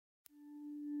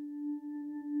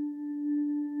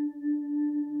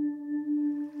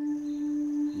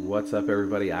What's up,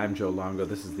 everybody? I'm Joe Longo.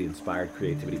 This is the Inspired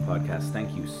Creativity Podcast.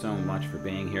 Thank you so much for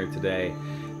being here today.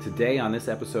 Today, on this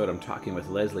episode, I'm talking with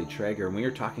Leslie Traeger, and we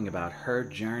are talking about her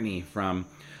journey from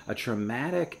a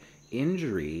traumatic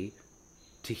injury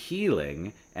to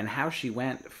healing and how she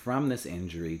went from this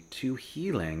injury to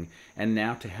healing and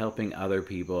now to helping other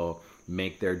people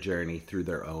make their journey through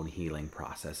their own healing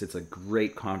process. It's a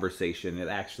great conversation.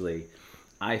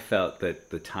 I felt that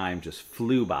the time just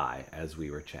flew by as we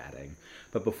were chatting.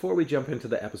 But before we jump into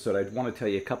the episode, I want to tell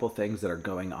you a couple things that are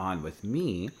going on with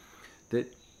me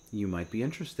that you might be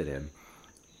interested in.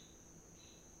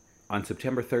 On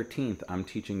September 13th, I'm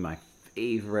teaching my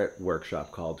favorite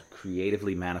workshop called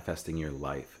Creatively Manifesting Your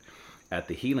Life at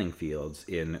the Healing Fields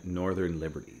in Northern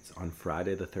Liberties on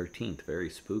Friday the 13th. Very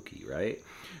spooky, right?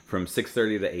 From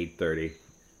 6:30 to 8:30.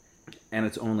 And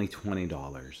it's only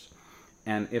 $20.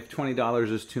 And if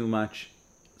 $20 is too much,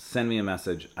 send me a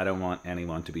message. I don't want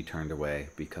anyone to be turned away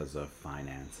because of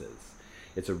finances.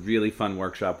 It's a really fun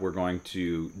workshop. We're going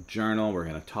to journal, we're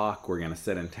going to talk, we're going to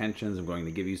set intentions. I'm going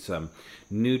to give you some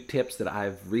new tips that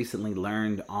I've recently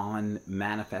learned on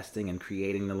manifesting and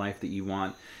creating the life that you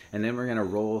want. And then we're going to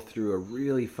roll through a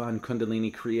really fun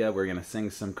Kundalini Kriya. We're going to sing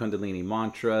some Kundalini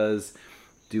mantras,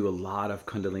 do a lot of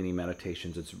Kundalini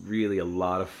meditations. It's really a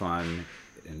lot of fun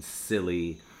and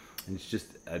silly. And it's just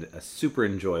a super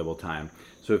enjoyable time.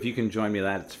 So if you can join me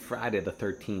that, it's Friday the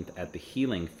 13th at the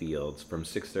Healing Fields from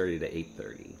 6:30 to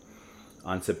 8:30.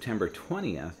 On September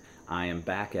 20th, I am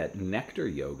back at Nectar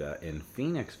Yoga in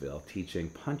Phoenixville teaching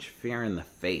Punch Fear in the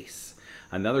Face,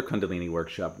 another Kundalini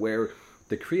workshop where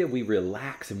the Kriya, we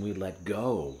relax and we let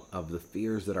go of the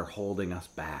fears that are holding us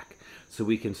back so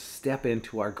we can step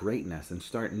into our greatness and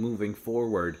start moving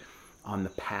forward on the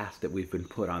path that we've been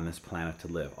put on this planet to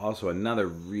live. Also, another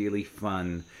really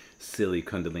fun, silly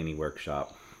Kundalini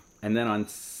workshop. And then on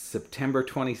September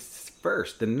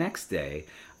 21st, the next day,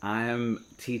 I'm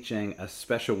teaching a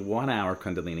special 1-hour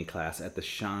Kundalini class at the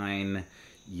Shine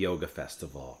Yoga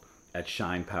Festival at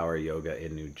Shine Power Yoga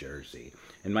in New Jersey.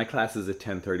 And my class is at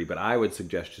 10:30, but I would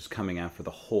suggest just coming out for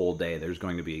the whole day. There's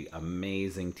going to be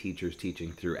amazing teachers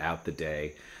teaching throughout the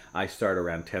day. I start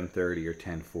around 10:30 or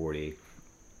 10:40.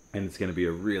 And it's going to be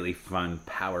a really fun,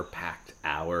 power-packed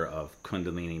hour of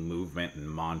Kundalini movement and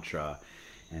mantra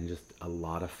and just a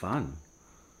lot of fun.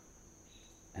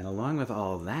 And along with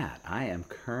all of that, I am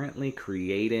currently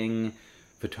creating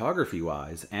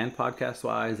photography-wise and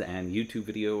podcast-wise and YouTube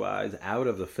video-wise out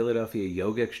of the Philadelphia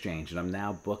Yoga Exchange. And I'm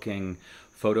now booking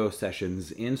photo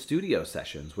sessions in studio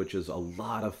sessions, which is a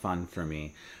lot of fun for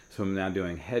me. So I'm now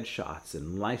doing headshots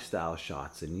and lifestyle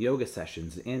shots and yoga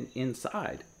sessions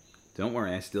inside. Don't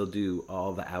worry, I still do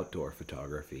all the outdoor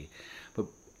photography, but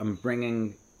I'm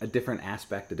bringing a different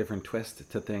aspect, a different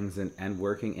twist to things and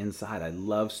working inside. I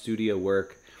love studio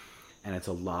work and it's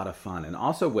a lot of fun. And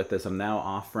also with this, I'm now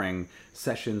offering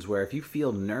sessions where if you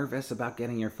feel nervous about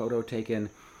getting your photo taken,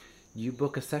 you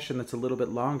book a session that's a little bit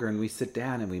longer and we sit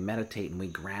down and we meditate and we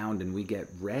ground and we get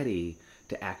ready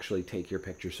to actually take your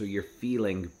picture. So you're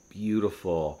feeling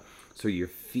beautiful, so you're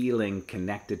feeling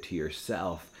connected to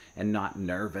yourself and not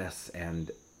nervous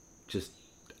and just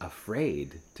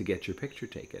afraid to get your picture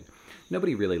taken.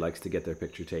 Nobody really likes to get their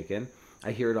picture taken.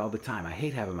 I hear it all the time. I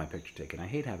hate having my picture taken. I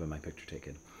hate having my picture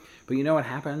taken. But you know what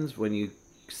happens when you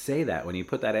say that, when you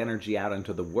put that energy out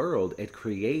into the world, it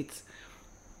creates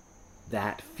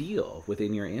that feel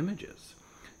within your images.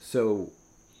 So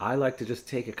I like to just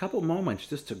take a couple moments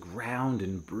just to ground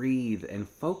and breathe and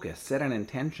focus, set an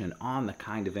intention on the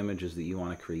kind of images that you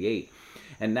want to create.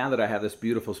 And now that I have this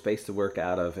beautiful space to work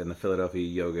out of in the Philadelphia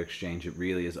Yoga Exchange, it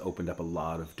really has opened up a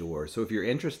lot of doors. So if you're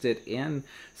interested in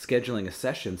scheduling a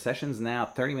session, sessions now,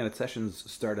 30-minute sessions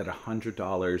start at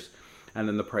 $100, and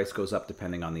then the price goes up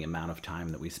depending on the amount of time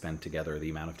that we spend together, or the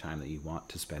amount of time that you want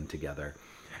to spend together.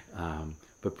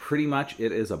 But pretty much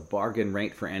it is a bargain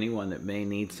rate for anyone that may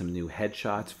need some new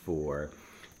headshots for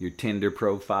your Tinder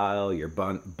profile, your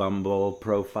Bumble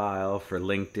profile, for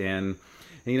LinkedIn.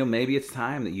 And, maybe it's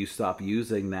time that you stop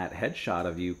using that headshot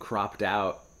of you cropped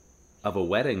out of a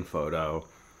wedding photo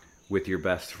with your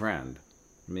best friend.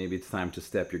 Maybe it's time to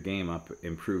step your game up,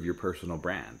 improve your personal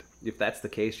brand. If that's the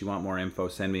case, you want more info,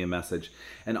 send me a message.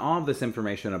 And all of this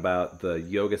information about the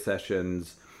yoga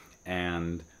sessions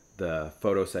and the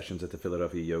photo sessions at the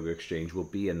Philadelphia Yoga Exchange will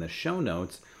be in the show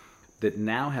notes that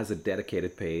now has a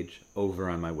dedicated page over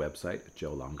on my website,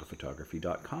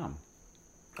 joelongophotography.com.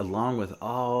 Along with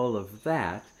all of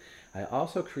that, I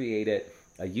also created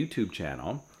a YouTube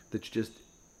channel that's just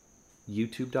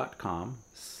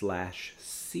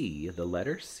youtube.com/C, the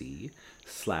letter C,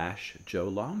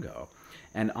 /Joe Longo.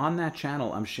 And on that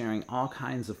channel, I'm sharing all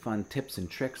kinds of fun tips and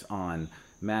tricks on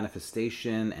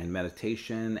manifestation and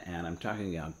meditation, and I'm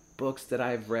talking about books that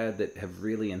I've read that have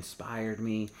really inspired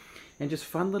me, and just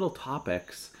fun little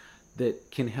topics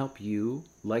that can help you,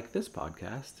 like this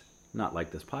podcast, not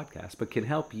like this podcast, but can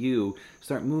help you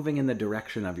start moving in the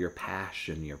direction of your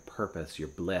passion, your purpose, your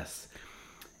bliss.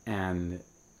 And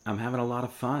I'm having a lot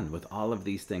of fun with all of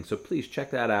these things. So please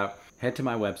check that out. Head to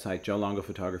my website,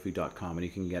 joelongophotography.com, and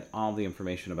you can get all the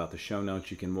information about the show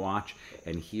notes. You can watch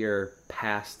and hear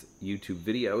past YouTube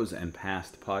videos and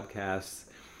past podcasts,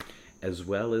 as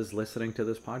well as listening to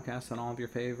this podcast on all of your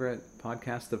favorite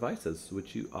podcast devices,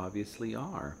 which you obviously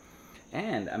are.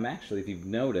 And I'm actually, if you've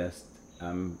noticed,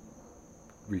 I'm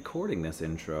recording this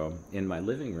intro in my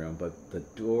living room, but the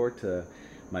door to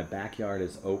my backyard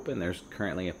is open. There's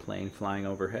currently a plane flying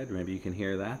overhead. Maybe you can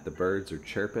hear that. The birds are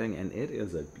chirping, and it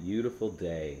is a beautiful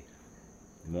day.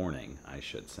 Morning, I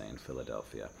should say, in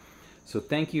Philadelphia. So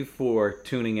thank you for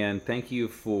tuning in. Thank you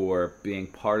for being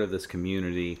part of this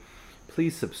community.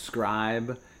 Please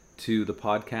subscribe to the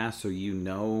podcast so you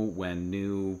know when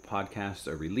new podcasts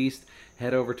are released.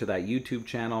 Head over to that YouTube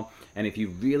channel. And if you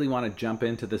really want to jump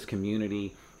into this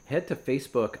community, head to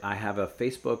Facebook. I have a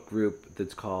Facebook group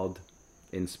that's called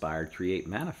Inspired Create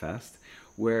Manifest,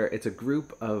 where it's a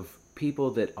group of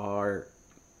people that are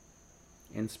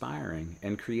inspiring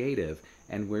and creative,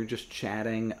 and we're just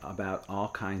chatting about all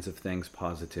kinds of things,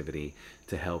 positivity,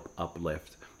 to help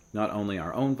uplift not only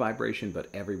our own vibration, but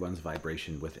everyone's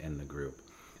vibration within the group.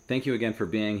 Thank you again for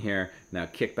being here. Now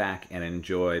kick back and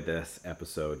enjoy this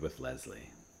episode with Leslie.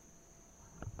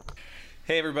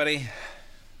 Hey everybody,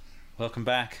 welcome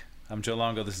back. I'm Joe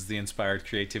Longo. This is the Inspired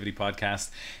Creativity Podcast,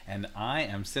 and I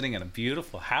am sitting in a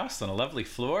beautiful house on a lovely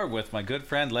floor with my good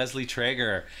friend Leslie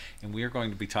Traeger, and we are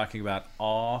going to be talking about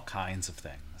all kinds of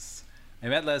things. I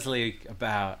met Leslie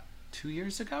about 2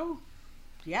 years ago?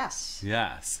 Yes.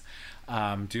 Yes.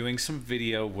 Doing some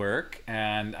video work,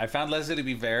 and I found Leslie to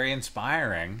be very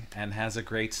inspiring and has a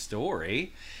great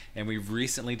story, and we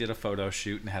recently did a photo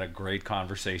shoot and had a great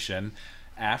conversation.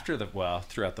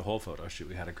 Throughout the whole photo shoot,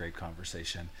 we had a great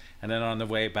conversation. And then on the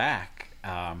way back,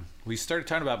 we started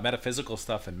talking about metaphysical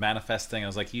stuff and manifesting. I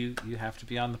was like, you have to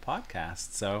be on the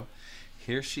podcast. So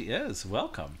here she is.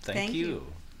 Welcome. Thank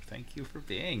you. Thank you for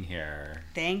being here.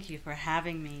 Thank you for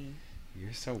having me.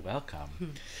 You're so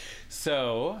welcome.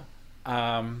 So,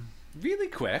 really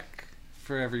quick,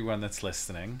 for everyone that's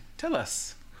listening, tell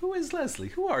us, who is Leslie?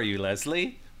 Who are you,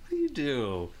 Leslie? What do you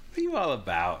do? What are you all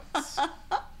about?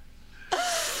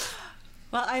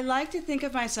 Well, I like to think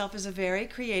of myself as a very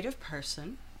creative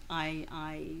person. I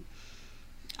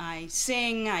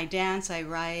sing, I dance, I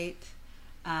write.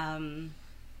 I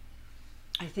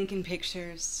think in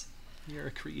pictures. You're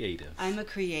a creative. I'm a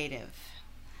creative.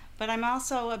 But I'm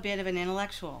also a bit of an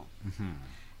intellectual. Mm-hmm.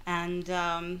 And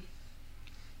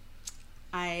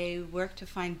I work to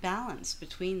find balance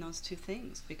between those two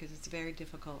things, because it's very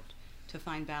difficult to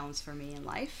find balance for me in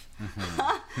life.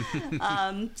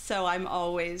 Mm-hmm. So I'm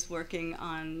always working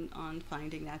on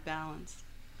finding that balance.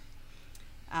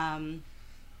 I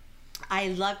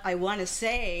want to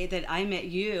say that I met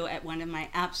you at one of my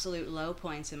absolute low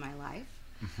points in my life.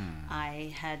 Mm-hmm.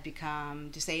 I had become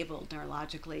disabled,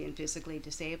 neurologically and physically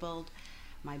disabled.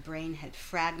 My brain had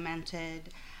fragmented.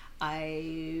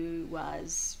 I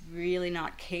was really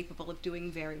not capable of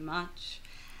doing very much.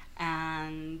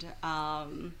 And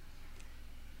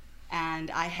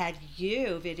I had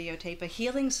you videotape a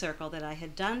healing circle that I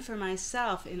had done for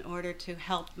myself in order to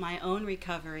help my own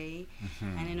recovery,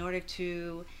 mm-hmm. and in order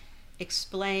to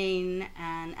explain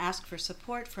and ask for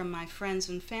support from my friends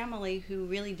and family who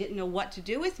really didn't know what to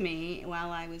do with me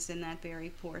while I was in that very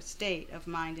poor state of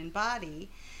mind and body.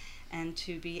 And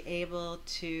to be able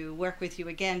to work with you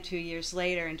again 2 years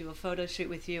later and do a photo shoot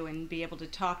with you and be able to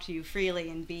talk to you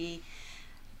freely and be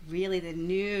really the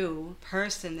new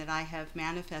person that I have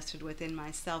manifested within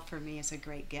myself, for me, is a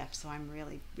great gift. So I'm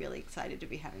really, really excited to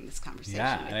be having this conversation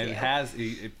with you. Yeah,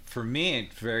 and for me,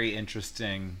 it's very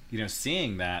interesting,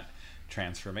 seeing that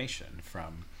transformation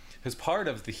because part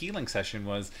of the healing session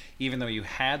was, even though you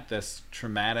had this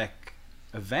traumatic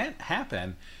event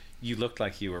happen, you looked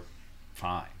like you were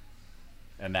fine.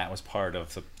 And that was part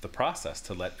of the process,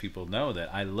 to let people know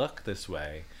that I look this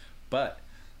way, but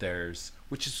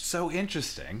which is so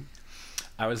interesting.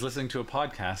 I was listening to a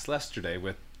podcast yesterday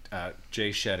with Jay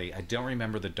Shetty. I don't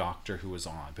remember the doctor who was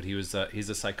on, but he's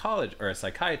a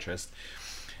psychiatrist,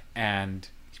 and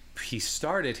he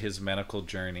started his medical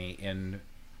journey in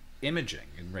imaging,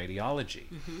 in radiology.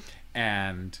 Mm-hmm.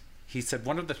 And he said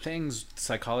one of the things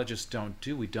psychologists don't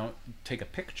do, we don't take a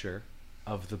picture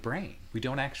of the brain. We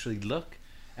don't actually look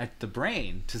at the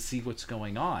brain to see what's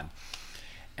going on.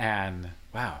 And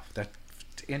wow, that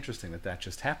interesting that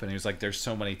just happened. He was like, there's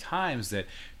so many times that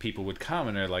people would come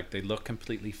and they're like, they look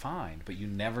completely fine, but you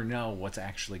never know what's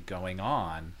actually going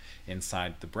on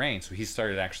inside the brain. So he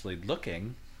started actually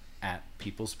looking at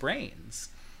people's brains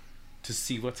to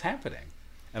see what's happening.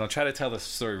 And I'll try to tell this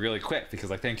story really quick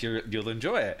because I think you'll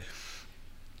enjoy it.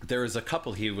 There was a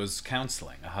couple he was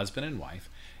counseling, a husband and wife.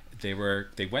 They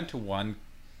went to one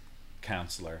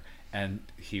counselor and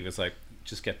he was like,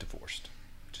 just get divorced.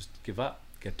 Just give up,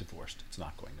 get divorced. It's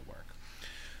not going to work.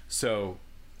 So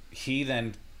he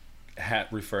then had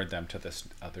referred them to this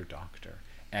other doctor,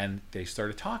 and they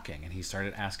started talking and he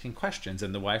started asking questions,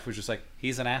 and the wife was just like,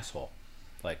 he's an asshole.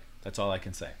 Like, that's all I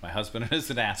can say. My husband is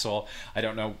an asshole. I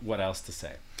don't know what else to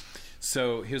say.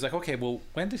 So he was like, okay, well,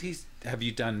 have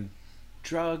you done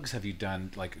drugs? Have you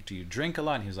done, like, do you drink a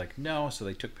lot? And he was like, no. So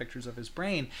they took pictures of his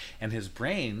brain, and his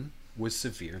brain was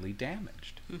severely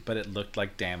damaged, but it looked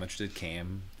like damage that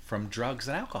came from drugs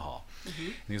and alcohol.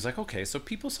 And he was like, okay, so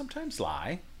people sometimes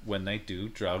lie when they do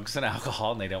drugs and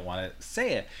alcohol and they don't want to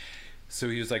say it. So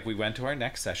he was like, we went to our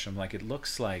next session. I'm like, it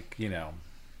looks like,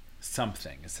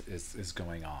 something is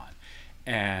going on.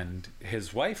 And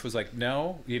his wife was like,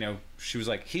 no, she was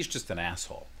like, he's just an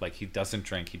asshole. Like, he doesn't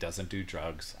drink, he doesn't do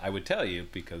drugs. I would tell you,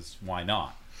 because why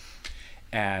not?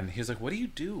 And he was like, what do you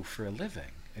do for a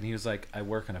living? And he was like, I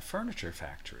work in a furniture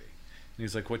factory. And he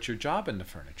was like, what's your job in the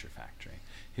furniture factory?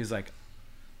 He was like,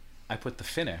 I put the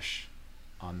finish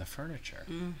on the furniture.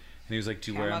 And he was like,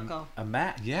 do you wear a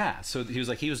mat? Yeah. So he was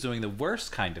like, he was doing the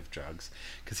worst kind of drugs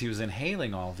because he was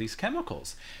inhaling all of these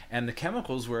chemicals. And the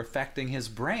chemicals were affecting his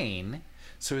brain.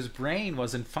 So his brain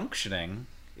wasn't functioning.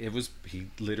 He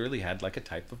literally had like a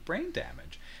type of brain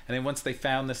damage. And then once they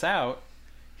found this out,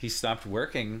 he stopped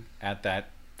working at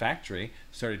that factory,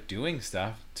 started doing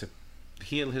stuff to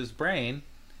heal his brain,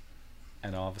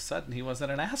 and all of a sudden he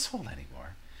wasn't an asshole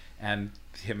anymore. And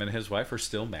him and his wife are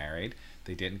still married.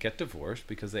 They didn't get divorced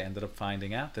because they ended up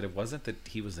finding out that it wasn't that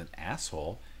he was an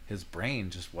asshole. His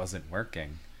brain just wasn't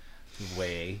working the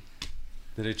way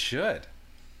that it should.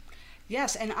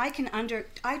 Yes, and I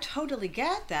totally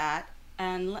get that,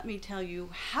 and let me tell you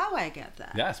how I get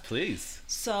that. Yes, please.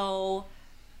 So,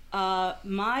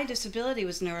 my disability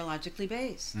was neurologically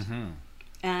based.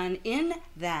 And in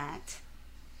that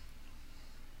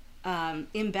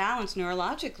imbalance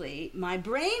neurologically, my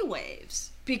brain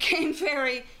waves became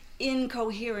very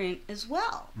incoherent as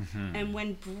well. And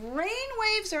when brain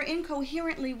waves are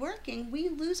incoherently working, we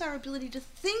lose our ability to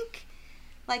think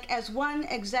like as one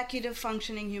executive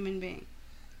functioning human being.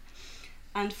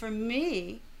 And for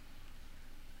me,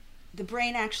 the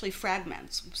brain actually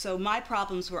fragments. So my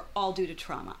problems were all due to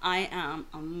trauma. I am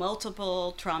a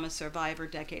multiple trauma survivor,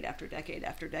 decade after decade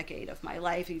after decade of my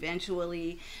life.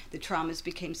 Eventually, the traumas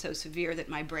became so severe that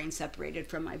my brain separated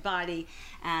from my body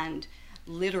and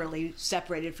literally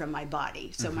separated from my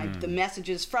body. So the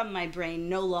messages from my brain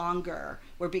no longer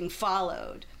were being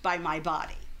followed by my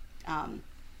body.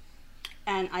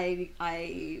 And I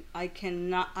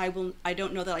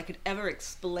don't know that I could ever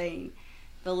explain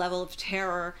the level of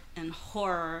terror and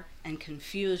horror and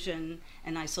confusion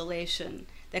and isolation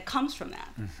that comes from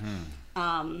that.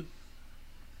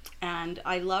 And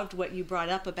I loved what you brought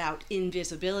up about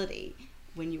invisibility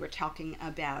when you were talking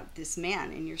about this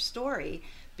man in your story,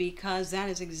 because that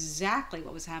is exactly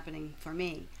what was happening for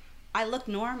me. I looked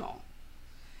normal.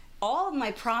 All of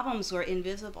my problems were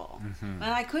invisible, but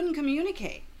I couldn't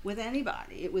communicate with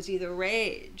anybody. It was either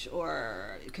rage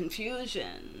or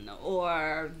confusion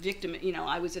or victim.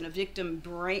 I was in a victim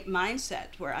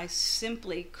mindset where I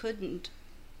simply couldn't,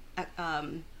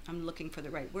 I'm looking for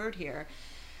the right word here,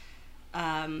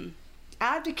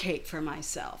 advocate for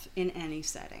myself in any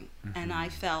setting. And I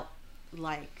felt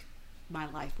like my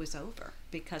life was over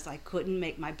because I couldn't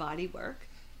make my body work.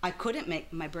 I couldn't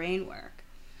make my brain work.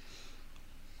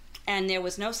 And there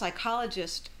was no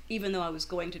psychologist, even though I was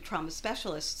going to trauma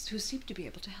specialists, who seemed to be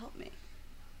able to help me.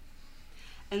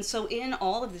 And so in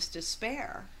all of this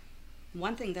despair,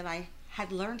 one thing that I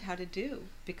had learned how to do,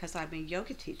 because I'm a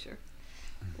yoga teacher,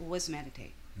 was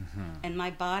meditate. And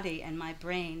my body and my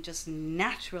brain just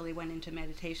naturally went into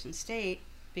meditation state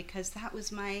because that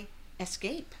was my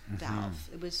escape valve.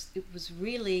 It was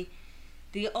really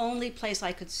the only place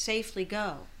I could safely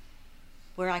go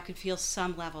where I could feel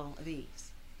some level of ease.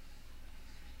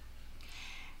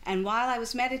 And while I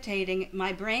was meditating,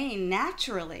 my brain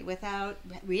naturally, without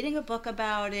reading a book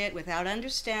about it, without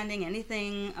understanding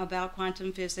anything about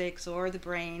quantum physics or the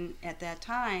brain at that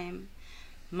time,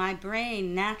 my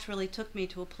brain naturally took me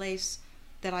to a place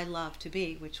that I love to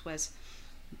be, which was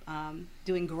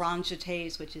doing grand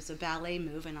jetés, which is a ballet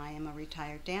move, and I am a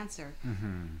retired dancer.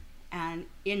 And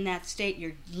in that state,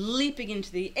 you're leaping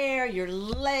into the air, your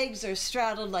legs are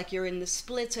straddled like you're in the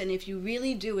splits, and if you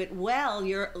really do it well,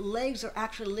 your legs are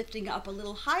actually lifting up a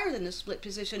little higher than the split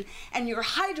position, and you're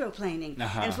hydroplaning.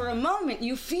 And for a moment,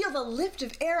 you feel the lift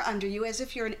of air under you as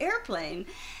if you're an airplane.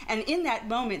 And in that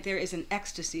moment, there is an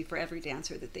ecstasy for every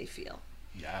dancer that they feel.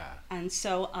 Yeah. And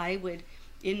so I would,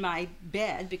 in my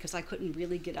bed, because I couldn't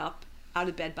really get up out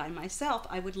of bed by myself,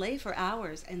 I would lay for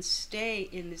hours and stay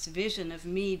in this vision of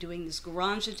me doing this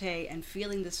grand jeté and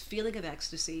feeling this feeling of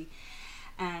ecstasy.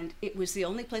 And it was the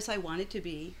only place I wanted to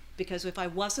be, because if I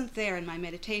wasn't there in my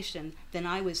meditation, then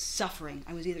I was suffering.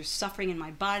 I was either suffering in my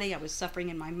body, I was suffering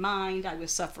in my mind, I was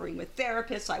suffering with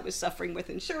therapists, I was suffering with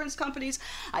insurance companies,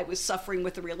 I was suffering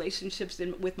with the relationships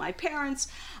with my parents,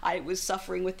 I was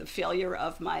suffering with the failure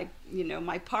of my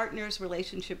partner's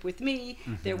relationship with me.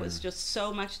 There was just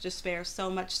so much despair,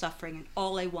 so much suffering, and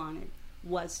all I wanted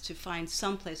was to find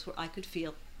some place where I could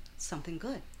feel something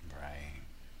good. Right.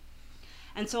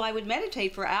 And so I would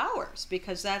meditate for hours,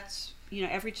 because that's,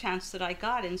 every chance that I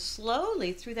got. And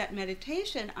slowly through that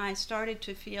meditation, I started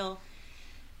to feel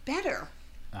better.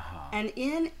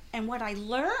 And what I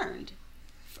learned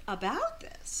about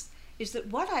this is that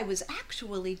what I was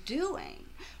actually doing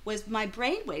was my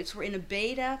brain waves were in a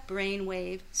beta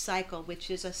brainwave cycle,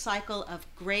 which is a cycle of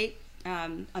great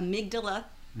amygdala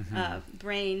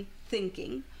brain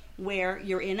thinking, where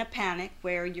you're in a panic,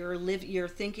 where you're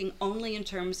thinking only in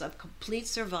terms of complete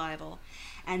survival.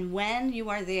 And when you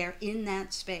are there in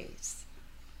that space,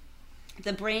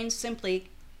 the brain simply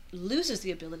loses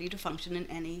the ability to function in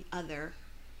any other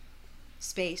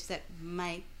space that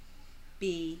might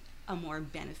be a more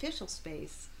beneficial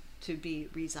space to be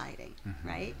residing,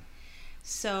 right?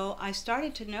 So I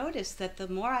started to notice that the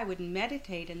more I would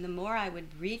meditate and the more I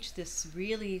would reach this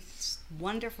really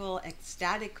wonderful,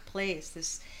 ecstatic place,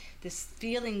 this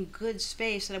feeling good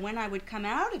space, that when I would come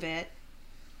out of it,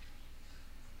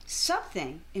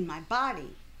 something in my body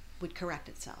would correct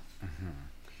itself.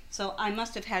 So I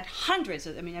must have had hundreds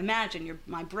of, imagine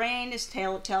my brain is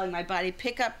telling my body,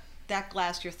 pick up that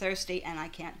glass, you're thirsty, and I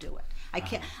can't do it.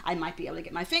 I might be able to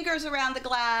get my fingers around the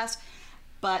glass,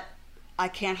 but I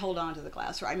can't hold on to the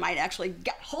glass. Or I might actually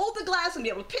hold the glass and be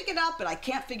able to pick it up, but I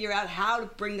can't figure out how to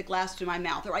bring the glass to my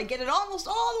mouth. Or I get it almost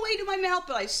all the way to my mouth,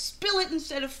 but I spill it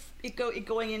instead of it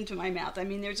going into my mouth.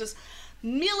 There's just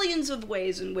millions of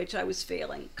ways in which I was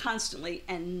failing constantly,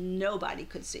 and nobody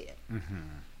could see it.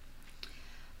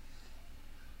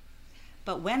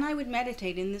 But when I would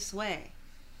meditate in this way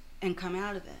and come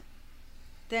out of it,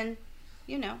 then,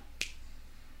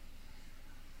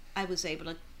 I was able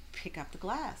to pick up the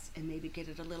glass and maybe get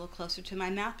it a little closer to my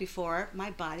mouth before my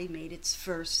body made its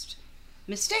first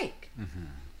mistake.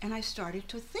 And I started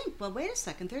to think, well, wait a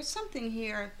second, there's something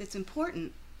here that's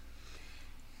important.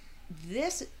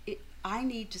 I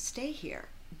need to stay here.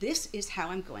 This is how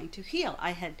I'm going to heal.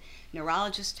 I had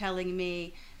neurologists telling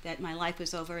me that my life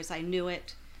was over as I knew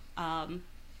it. I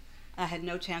had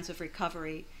no chance of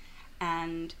recovery.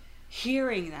 And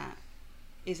hearing that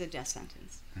is a death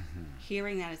sentence.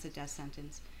 Hearing that is a death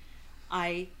sentence.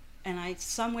 I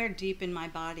somewhere deep in my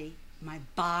body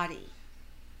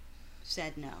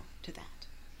said no to that.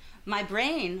 My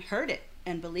brain heard it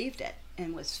and believed it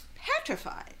and was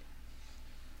petrified.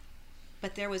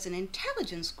 But there was an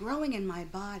intelligence growing in my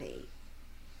body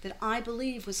that I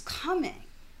believe was coming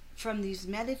from these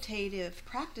meditative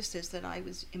practices that I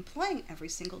was employing every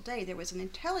single day. There was an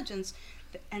intelligence,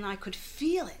 and I could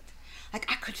feel it.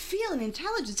 Like I could feel an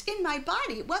intelligence in my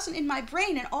body. It wasn't in my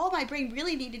brain, and all my brain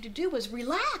really needed to do was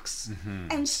relax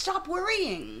and stop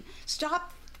worrying.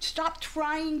 Stop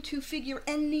trying to figure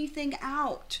anything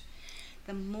out.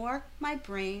 The more my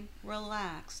brain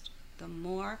relaxed, the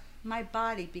more my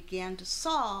body began to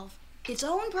solve its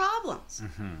own problems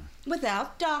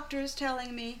without doctors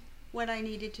telling me what I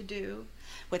needed to do,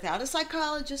 without a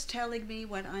psychologist telling me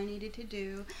what I needed to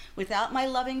do, without my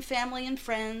loving family and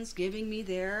friends giving me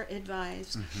their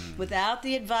advice, without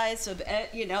the advice of,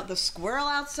 the squirrel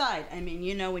outside.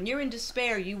 When you're in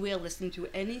despair, you will listen to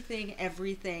anything,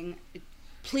 everything.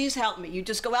 Please help me. You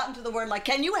just go out into the world like,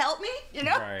 can you help me?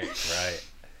 Right.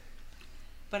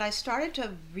 But I started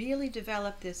to really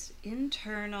develop this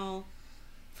internal,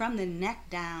 from the neck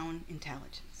down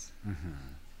intelligence.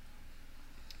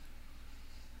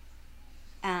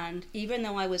 And even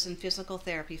though I was in physical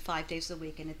therapy 5 days a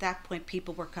week, and at that point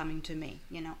people were coming to me,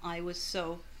 I was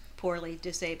so poorly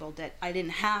disabled that I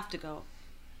didn't have to go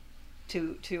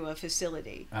to a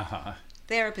facility.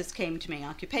 Therapists came to me,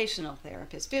 occupational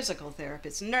therapists, physical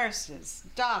therapists, nurses,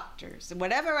 doctors,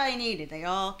 whatever I needed, they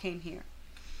all came here.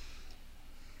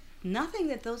 Nothing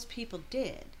that those people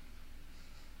did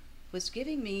was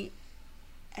giving me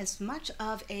as much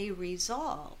of a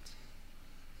result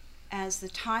as the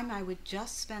time I would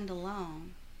just spend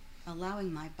alone,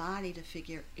 allowing my body to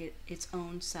figure its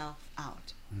own self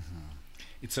out. Mm-hmm.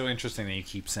 It's so interesting that you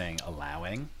keep saying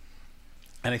allowing.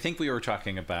 And I think we were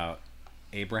talking about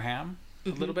Abraham a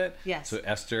little bit. Yes. So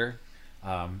Esther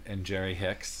and Jerry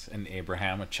Hicks and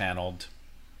Abraham, a channeled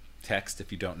text.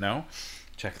 If you don't know,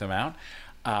 check them out.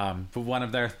 But one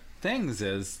of their things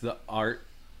is the art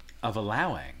of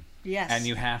allowing. Yes. And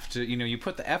you have to, you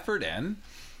put the effort in.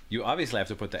 You obviously have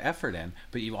to put the effort in,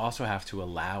 but you also have to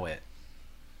allow it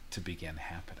to begin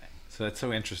happening. So that's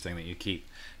so interesting that you keep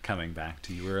coming back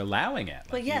to you were allowing it.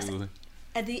 Well, yes.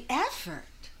 And the effort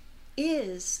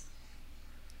is,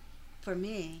 for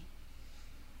me,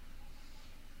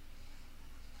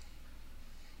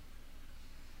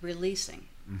 releasing.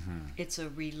 Mm-hmm. It's a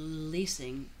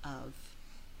releasing of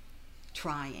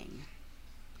trying.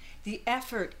 The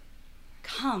effort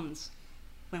comes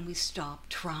when we stop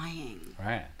trying.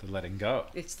 Right, the letting go.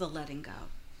 It's the letting go.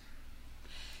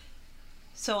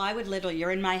 So I would literally,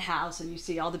 you're in my house and you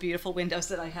see all the beautiful windows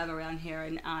that I have around here,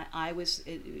 and I was,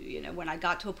 when I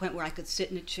got to a point where I could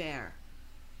sit in a chair,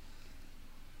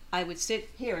 I would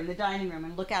sit here in the dining room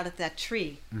and look out at that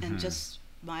tree, and just,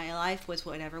 my life was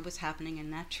whatever was happening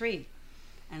in that tree.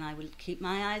 And I would keep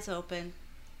my eyes open,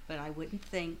 but I wouldn't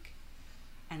think,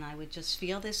 and I would just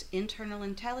feel this internal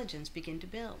intelligence begin to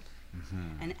build.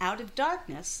 And out of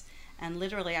darkness, and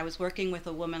literally I was working with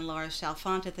a woman, Laura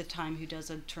Chalfant at the time, who does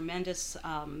a tremendous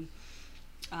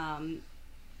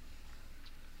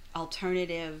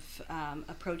alternative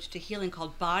approach to healing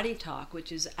called Body Talk,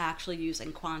 which is actually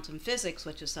using quantum physics,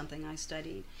 which is something I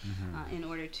studied in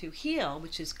order to heal,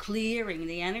 which is clearing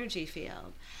the energy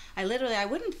field. I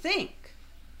wouldn't think,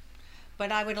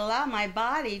 but I would allow my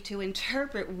body to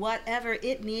interpret whatever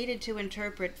it needed to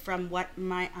interpret from what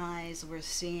my eyes were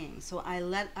seeing. So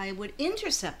I would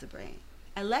intercept the brain.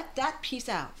 I let that piece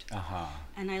out.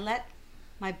 And I let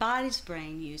my body's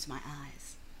brain use my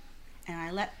eyes. And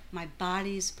I let my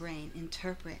body's brain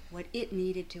interpret what it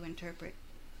needed to interpret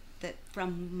that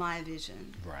from my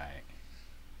vision. Right.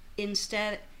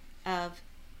 Instead of,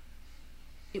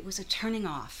 it was a turning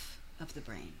off of the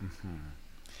brain.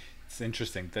 It's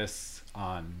interesting.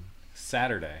 On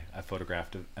Saturday, I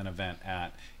photographed an event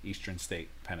at Eastern State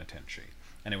Penitentiary,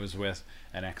 and it was with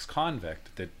an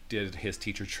ex-convict that did his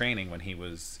teacher training when he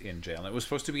was in jail. And it was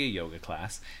supposed to be a yoga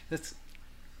class.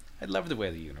 I love the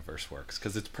way the universe works,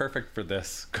 because it's perfect for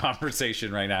this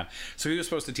conversation right now. So he was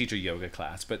supposed to teach a yoga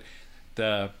class, but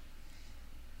the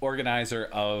organizer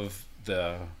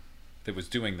that was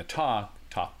doing the talk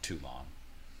talked too long.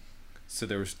 So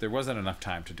there wasn't enough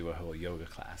time to do a whole yoga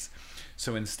class.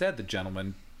 So instead, the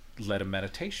gentleman led a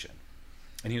meditation.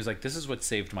 And he was like, this is what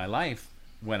saved my life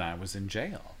when I was in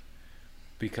jail.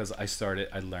 Because I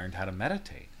learned how to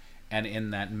meditate. And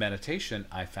in that meditation,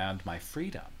 I found my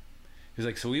freedom. He was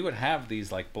like, so we would have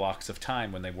these like blocks of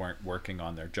time when they weren't working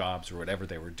on their jobs or whatever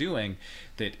they were doing,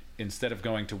 that instead of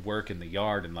going to work in the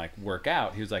yard and like work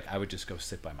out, he was like, I would just go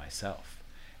sit by myself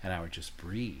and I would just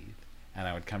breathe. And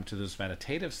I would come to this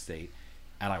meditative state,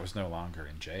 and I was no longer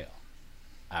in jail.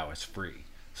 I was free.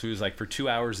 So he was like, for 2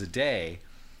 hours a day,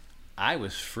 I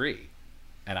was free.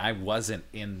 And I wasn't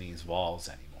in these walls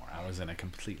anymore. I was in a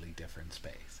completely different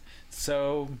space.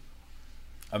 So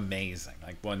amazing.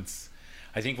 Like once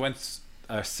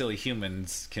silly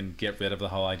humans can get rid of the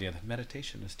whole idea that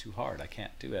meditation is too hard, I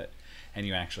can't do it, and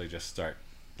you actually just start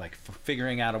like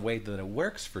figuring out a way that it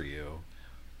works for you,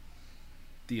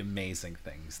 the amazing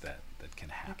things that can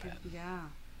happen. Yeah.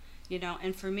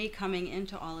 And for me, coming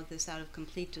into all of this out of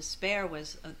complete despair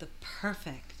was the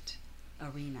perfect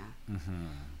arena,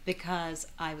 because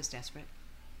I was desperate.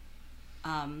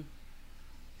 And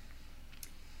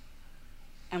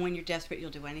when you're desperate,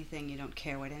 you'll do anything. You don't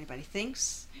care what anybody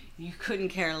thinks. You couldn't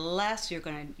care less.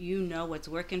 You know what's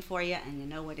working for you, and you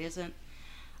know what isn't,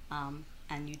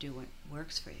 and you do what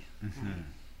works for you. Right?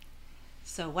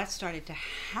 So what started to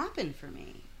happen for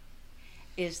me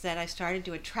is that I started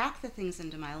to attract the things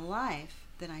into my life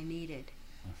that I needed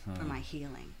for my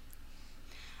healing.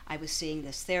 I was seeing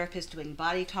this therapist doing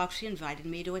Body Talk. She invited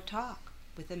me to a talk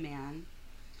with a man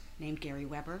named Gary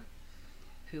Weber,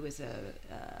 who is an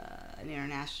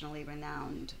internationally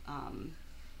renowned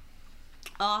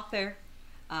author.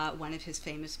 One of his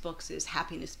famous books is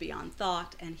Happiness Beyond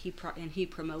Thought, and he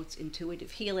promotes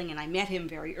intuitive healing. And I met him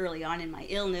very early on in my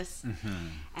illness,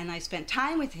 and I spent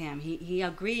time with him. He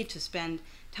agreed to spend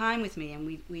time with me, and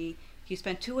he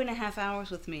spent 2.5 hours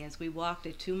with me as we walked a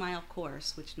 2-mile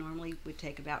course, which normally would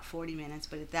take about 40 minutes,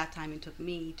 but at that time it took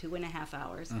me 2.5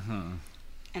 hours.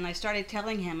 And I started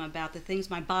telling him about the things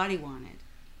my body wanted.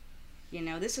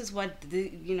 This is what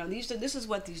this is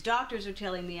what these doctors are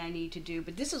telling me I need to do,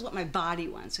 but this is what my body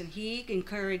wants. And he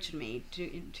encouraged me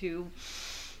to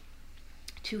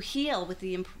heal with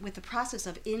the process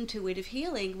of intuitive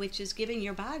healing, which is giving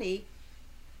your body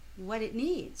what it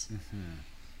needs.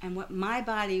 And what my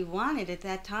body wanted at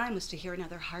that time was to hear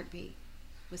another heartbeat,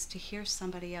 was to hear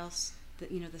somebody else,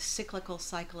 the cyclical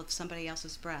cycle of somebody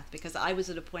else's breath, because I was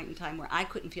at a point in time where I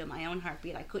couldn't feel my own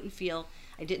heartbeat. I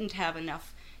didn't have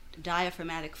enough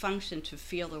diaphragmatic function to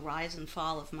feel the rise and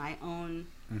fall of my own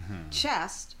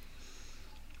chest.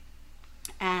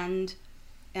 And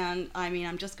I mean,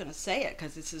 I'm just going to say it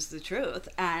because this is the truth.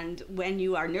 And when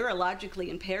you are neurologically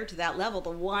impaired to that level, the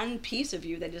one piece of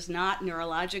you that is not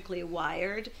neurologically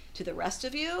wired to the rest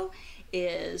of you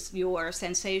is your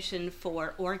sensation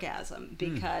for orgasm.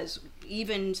 Because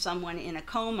even someone in a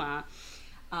coma,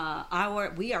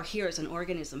 we are here as an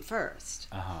organism first.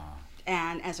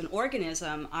 And as an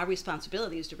organism, our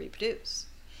responsibility is to reproduce.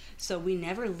 So we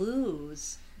never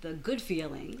lose the good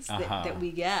feelings that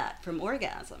we get from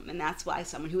orgasm. And that's why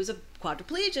someone who is a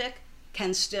quadriplegic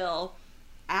can still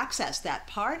access that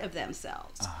part of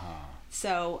themselves.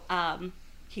 So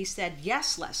he said,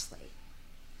 yes, Leslie,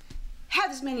 have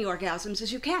as many orgasms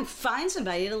as you can. Find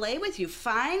somebody to lay with you.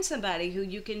 Find somebody who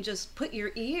you can just put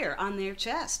your ear on their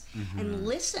chest and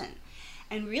listen.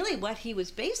 And really what he was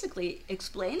basically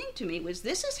explaining to me was,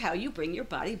 this is how you bring your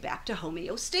body back to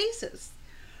homeostasis.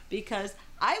 Because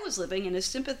I was living in a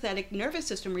sympathetic nervous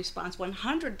system response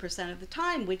 100% of the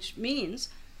time, which means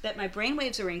that my brain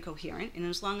waves are incoherent. And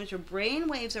as long as your brain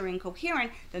waves are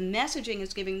incoherent, the messaging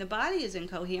is giving the body is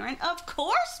incoherent. Of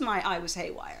course I was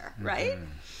haywire, right?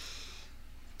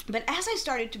 But as I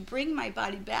started to bring my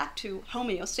body back to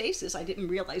homeostasis, I didn't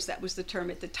realize that was the term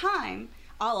at the time.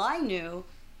 All I knew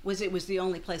was it was the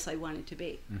only place I wanted to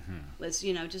be. Was,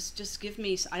 just give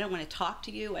me, I don't want to talk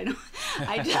to you. I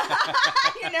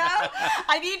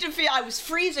need to feel, I was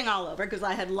freezing all over because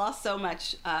I had lost so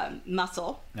much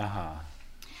muscle.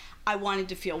 I wanted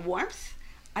to feel warmth.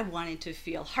 I wanted to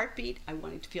feel heartbeat. I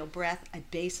wanted to feel breath. I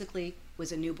basically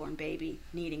was a newborn baby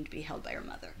needing to be held by her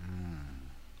mother.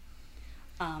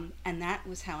 And that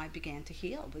was how I began to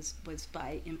heal, was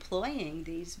by employing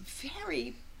these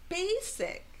very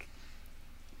basic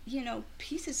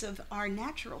pieces of our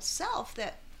natural self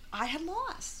that I had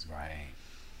lost. Right.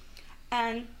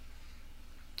 And,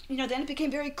 then it became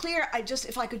very clear,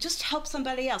 if I could just help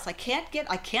somebody else. I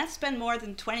can't spend more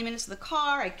than 20 minutes in the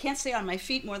car. I can't stay on my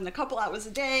feet more than a couple hours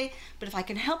a day. But if I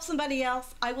can help somebody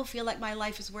else, I will feel like my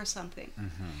life is worth something.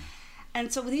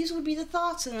 And so these would be the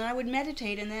thoughts, and then I would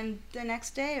meditate, and then the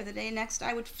next day or the day next,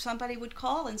 somebody would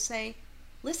call and say,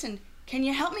 listen, can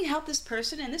you help me help this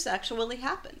person? And this actually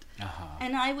happened.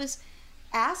 And I was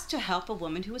asked to help a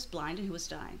woman who was blind and who was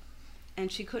dying.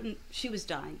 And she was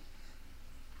dying.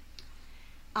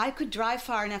 I could drive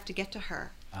far enough to get to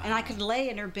her. And I could lay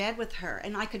in her bed with her.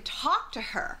 And I could talk to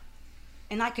her.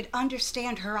 And I could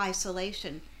understand her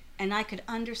isolation. And I could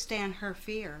understand her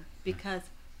fear. Because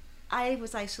I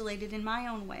was isolated in my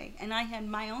own way. And I had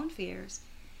my own fears.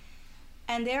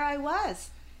 And there I was,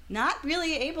 not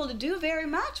really able to do very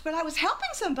much, but I was helping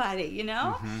somebody,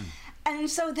 And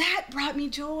so that brought me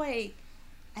joy.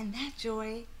 And that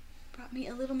joy brought me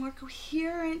a little more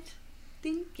coherent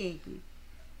thinking.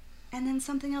 And then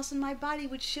something else in my body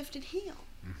would shift and heal.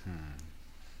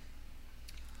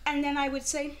 And then I would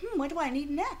say, what do I need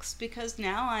next? Because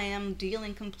now I am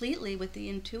dealing completely with the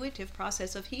intuitive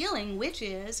process of healing, which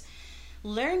is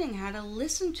learning how to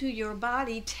listen to your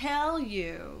body tell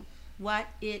you what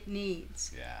it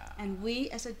needs. And we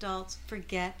as adults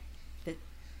forget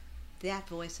that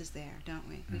voice is there, don't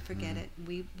we? We forget it.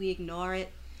 We ignore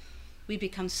it. We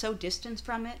become so distant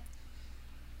from it.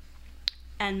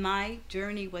 And my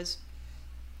journey was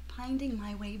finding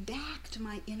my way back to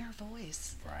my inner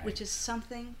voice, which is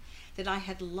something that I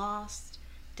had lost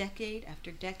decade after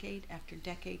decade after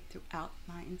decade throughout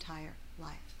my entire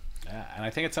life. Yeah, and I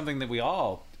think it's something that we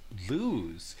all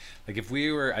lose. Like I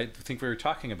think we were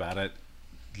talking about it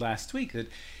last week, that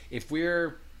if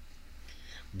we're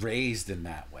raised in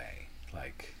that way,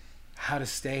 like how to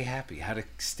stay happy, how to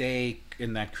stay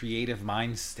in that creative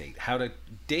mind state, how to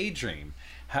daydream,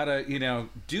 how to,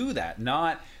 do that,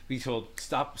 not be told,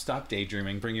 stop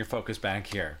daydreaming, bring your focus back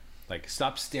here. Like,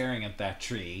 stop staring at that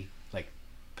tree, like,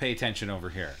 pay attention over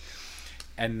here.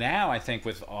 And now I think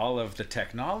with all of the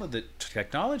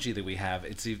technology that we have,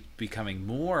 it's becoming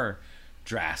more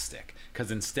drastic.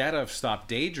 Because instead of stop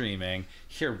daydreaming,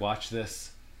 here, watch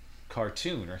this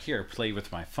cartoon, or here, play with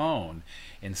my phone,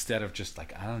 instead of just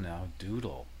like, I don't know,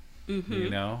 doodle,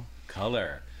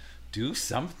 color, do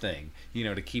something,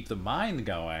 to keep the mind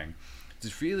going.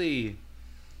 it's really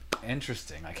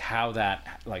interesting, like how that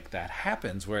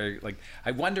happens, where like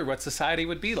I wonder what society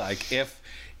would be like if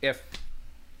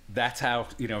that's how,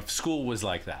 you know, if school was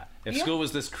like that, if school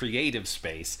was this creative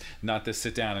space, not this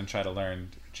sit down and try to learn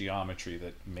geometry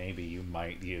that maybe you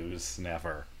might use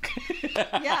never.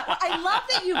 Yeah, well, I love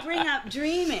that you bring up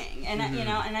dreaming, and you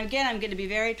know, and again, I'm going to be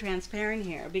very transparent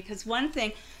here, because one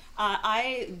thing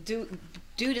I do,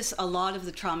 due to a lot of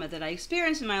the trauma that I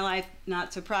experienced in my life,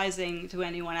 not surprising to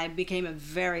anyone, I became a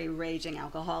very raging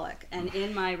alcoholic. And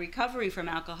in my recovery from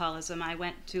alcoholism, I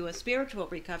went to a spiritual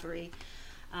recovery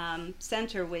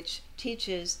center which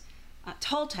teaches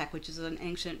Toltec, which is an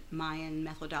ancient Mayan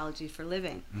methodology for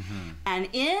living. And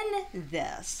in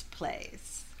this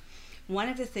place, one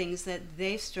of the things that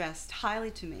they stressed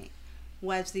highly to me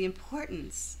was the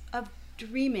importance of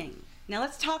dreaming. Now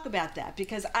let's talk about that,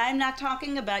 because I'm not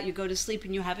talking about you go to sleep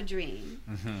and you have a dream.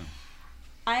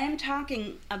 I am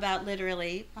talking about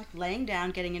literally like laying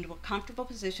down, getting into a comfortable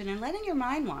position and letting your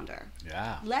mind wander.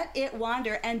 Yeah. Let it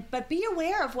wander, but be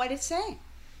aware of what it's saying.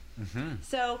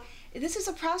 So this is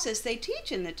a process they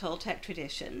teach in the Toltec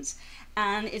traditions,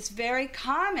 and it's very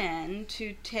common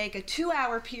to take a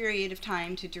 2-hour period of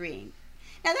time to dream.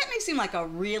 Now that may seem like a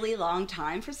really long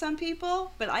time for some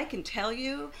people, but I can tell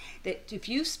you that if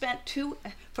you spent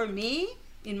for me,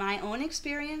 in my own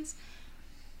experience,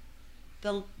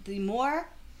 the more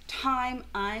time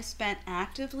I spent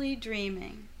actively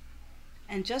dreaming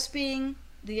and just being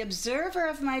the observer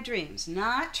of my dreams,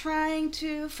 not trying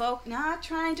to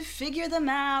figure them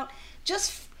out,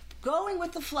 just going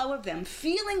with the flow of them,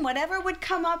 feeling whatever would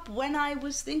come up when I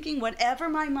was thinking, whatever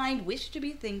my mind wished to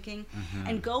be thinking,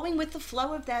 and going with the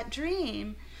flow of that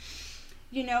dream.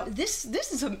 You know, this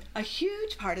is a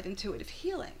huge part of intuitive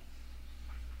healing.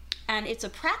 And it's a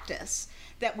practice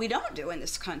that we don't do in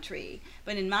this country,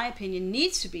 but in my opinion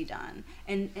needs to be done,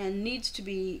 and needs to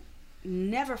be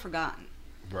never forgotten.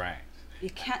 Right.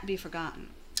 It can't be forgotten.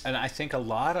 And I think a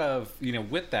lot of, you know,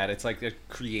 with that, it's like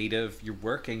you're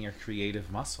working your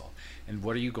creative muscle. And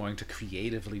what are you going to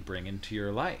creatively bring into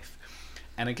your life?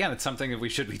 And again, it's something that we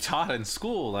should be taught in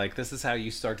school. Like, this is how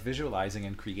you start visualizing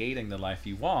and creating the life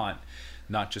you want,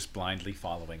 not just blindly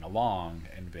following along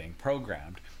and being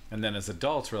programmed. And then as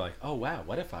adults, we're like, oh wow,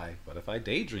 what if I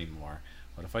daydream more?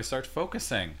 What if I start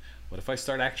focusing? What if I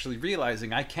start actually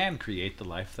realizing I can create the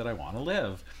life that I want to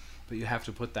live? But you have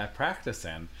to put that practice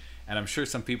in. And I'm sure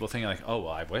some people think like, oh,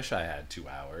 well, I wish I had 2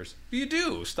 hours. You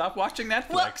do. Stop watching Netflix.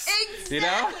 Well, exactly. You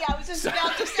know? I was just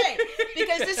about to say,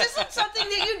 because this isn't something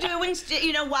that you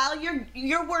do while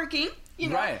you're working. You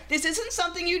know, right. This isn't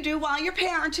something you do while you're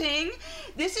parenting.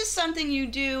 This is something you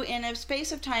do in a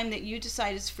space of time that you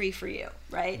decide is free for you,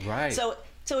 right? Right. So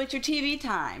it's your TV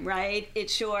time, right?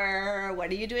 It's your,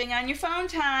 what are you doing on your phone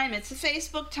time? It's the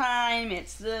Facebook time.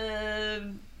 It's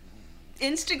the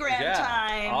Instagram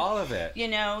time. All of it. You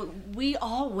know, we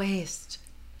all waste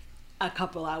a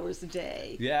couple hours a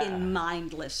day in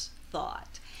mindless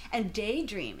thought. And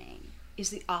daydreaming is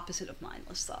the opposite of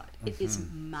mindless thought. It is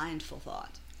mindful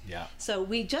thought. Yeah. So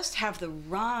we just have the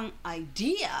wrong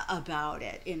idea about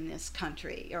it in this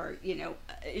country, or, you know,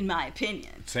 in my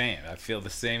opinion. Same. I feel the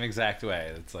same exact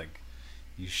way. It's like,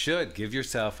 you should give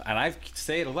yourself, and I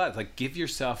say it a lot, like, give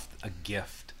yourself a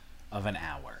gift of an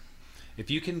hour. If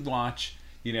you can watch,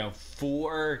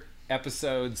 4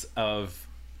 episodes of,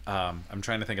 I'm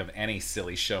trying to think of any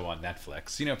silly show on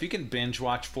Netflix. If you can binge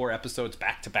watch 4 episodes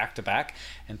back to back to back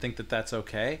and think that that's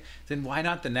okay, then why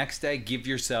not the next day give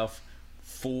yourself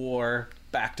 4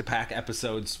 back-to-back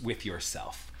episodes with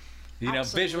yourself?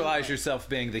 Absolutely. Visualize yourself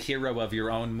being the hero of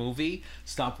your own movie.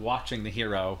 Stop watching the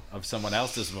hero of someone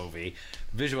else's movie.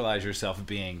 Visualize yourself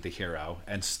being the hero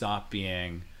and stop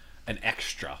being an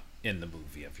extra in the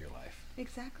movie of your life.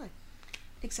 Exactly.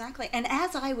 And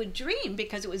as I would dream,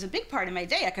 because it was a big part of my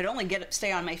day, I could only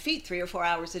stay on my feet 3 or 4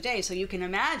 hours a day. So you can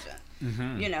imagine,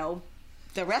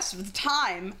 the rest of the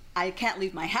time, I can't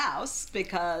leave my house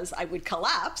because I would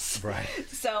collapse. Right.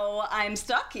 So I'm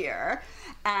stuck here.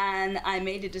 And I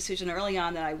made a decision early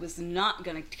on that I was not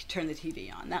going to turn the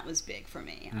TV on. That was big for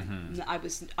me.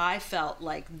 I felt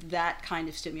like that kind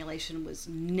of stimulation was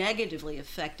negatively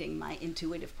affecting my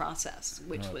intuitive process,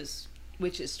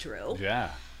 which is true.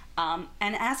 Yeah. And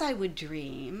as I would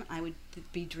dream, I would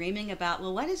be dreaming about,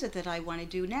 well, what is it that I want to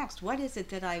do next? What is it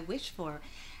that I wish for?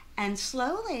 And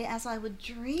slowly, as I would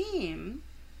dream,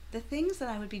 the things that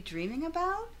I would be dreaming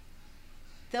about,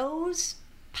 those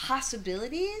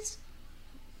possibilities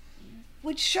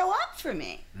would show up for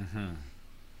me.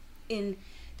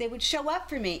 They would show up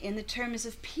for me in the terms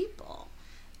of people,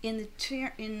 in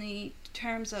the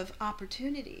terms of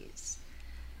opportunities,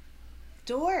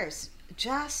 doors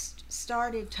just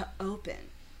started to open.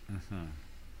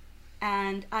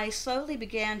 And I slowly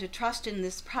began to trust in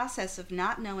this process of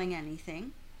not knowing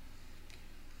anything,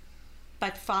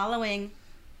 but following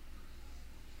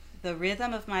the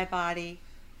rhythm of my body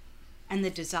and the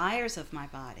desires of my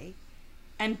body.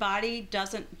 And body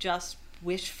doesn't just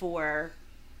wish for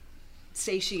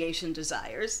satiation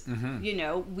desires. You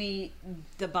know,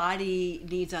 the body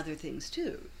needs other things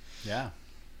too. Yeah.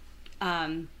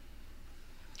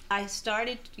 I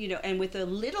started, you know, and with a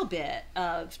little bit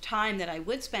of time that I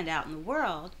would spend out in the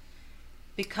world,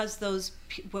 because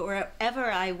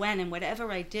wherever I went and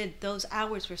whatever I did, those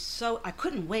hours were so, I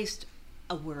couldn't waste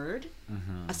a word,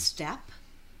 a step,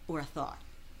 or a thought.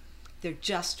 There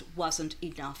just wasn't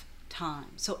enough time.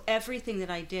 So everything that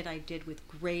I did with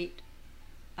great,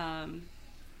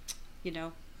 you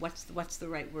know, what's the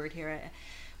right word here?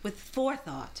 With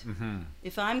forethought.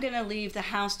 If I'm going to leave the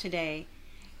house today,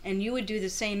 and you would do the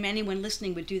same, anyone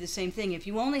listening would do the same thing. If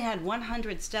you only had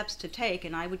 100 steps to take,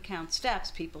 and I would count steps,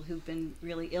 people who've been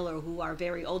really ill or who are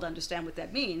very old understand what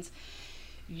that means,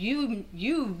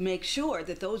 you make sure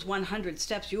that those 100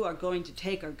 steps you are going to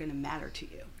take are going to matter to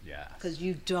you. Yeah. Because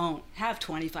you don't have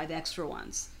 25 extra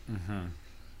ones.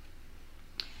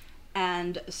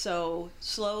 And so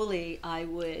slowly I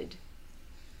would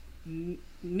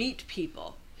meet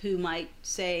people who might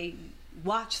say,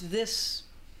 watch this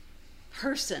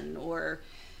person, or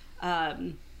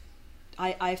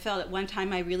I felt at one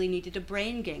time I really needed a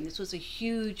brain game. This was a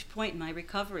huge point in my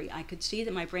recovery. I could see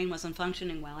that my brain wasn't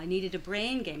functioning well. I needed a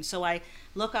brain game. So I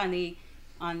look on the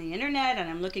internet and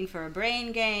I'm looking for a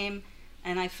brain game,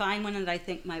 and I find one that I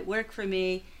think might work for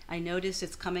me. I notice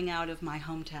it's coming out of my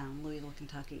hometown, Louisville,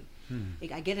 Kentucky.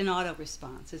 I get an auto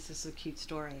response. This is a cute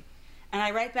story. And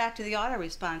I write back to the auto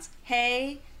response,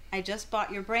 hey, I just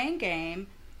bought your brain game.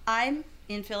 I'm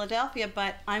in Philadelphia,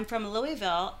 but I'm from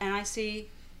Louisville, and I see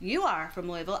you are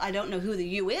from Louisville. I don't know who the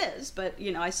you is, but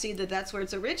you know, I see that that's where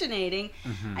it's originating.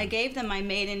 I gave them my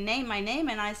maiden name, my name,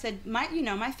 and I said, my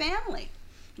family.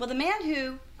 Well, the man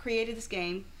who created this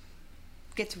game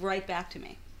gets right back to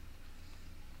me.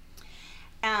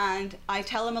 And I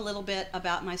tell him a little bit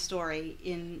about my story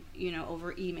in, you know,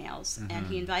 over emails, and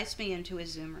he invites me into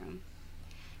his Zoom room.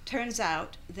 Turns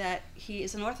out that he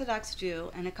is an Orthodox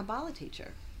Jew and a Kabbalah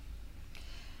teacher.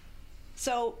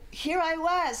 So here I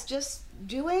was, just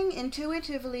doing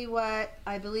intuitively what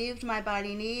I believed my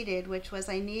body needed, which was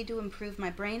I need to improve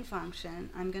my brain function.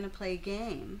 I'm going to play a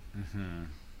game.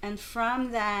 And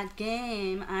from that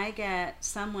game, I get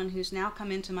someone who's now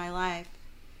come into my life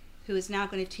who is now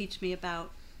going to teach me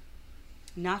about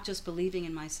not just believing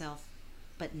in myself,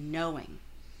 but knowing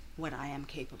what I am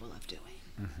capable of doing.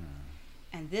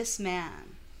 And this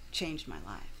man changed my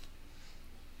life.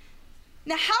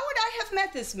 Now, how would I have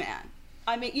met this man?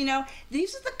 I mean, you know,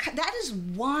 that is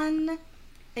one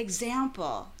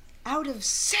example out of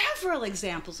several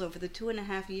examples over the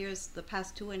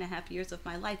past 2.5 years of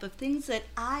my life, of things that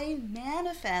I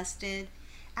manifested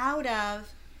out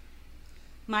of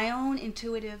my own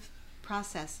intuitive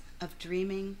process of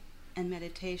dreaming and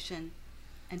meditation,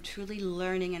 and truly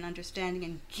learning and understanding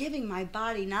and giving my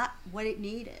body not what it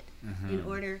needed in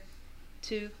order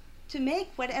to make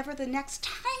whatever the next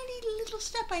tiny little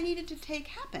step I needed to take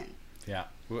happen. Yeah.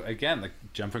 Well, again, like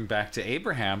jumping back to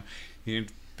Abraham, you know,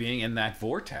 being in that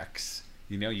vortex,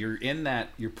 you know, you're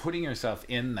putting yourself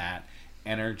in that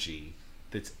energy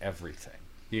that's everything.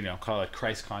 You know, call it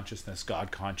Christ consciousness,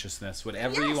 God consciousness,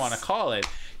 whatever you want to call it.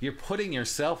 You're putting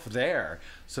yourself there.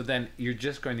 So then you're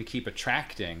just going to keep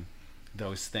attracting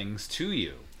those things to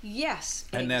you. Yes,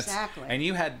 and exactly. And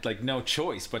you had like no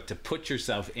choice but to put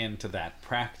yourself into that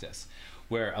practice.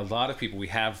 Where a lot of people, we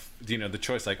have, you know, the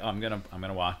choice, like, oh, I'm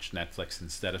gonna watch Netflix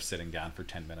instead of sitting down for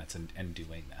 10 minutes and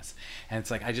doing this. And it's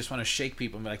like, I just want to shake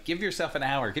people and be like, give yourself an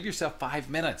hour, give yourself 5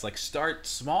 minutes, like start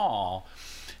small,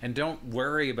 and don't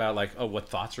worry about like, oh, what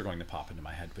thoughts are going to pop into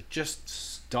my head, but just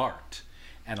start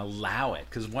and allow it.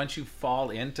 Because once you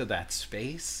fall into that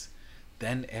space,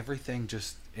 then everything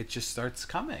just starts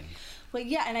coming. Well,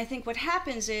 yeah, and I think what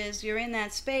happens is you're in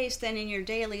that space, then in your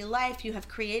daily life you have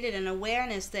created an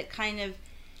awareness that kind of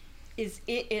is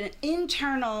an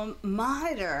internal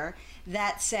monitor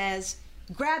that says,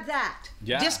 grab that,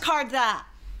 discard that,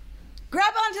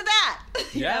 grab onto that.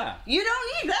 You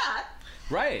don't need that.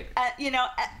 Right. You know,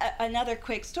 another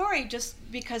quick story, just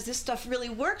because this stuff really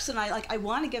works, and I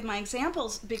want to give my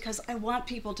examples because I want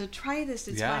people to try this.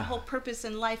 It's my whole purpose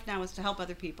in life now is to help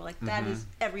other people. Like that is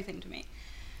everything to me.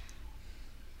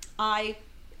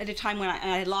 At a time when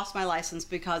I had lost my license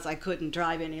because I couldn't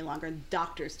drive any longer,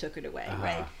 doctors took it away,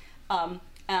 right?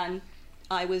 And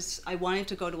I wanted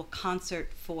to go to a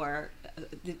concert for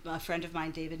a friend of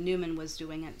mine, David Newman, was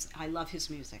doing it. I love his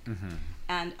music.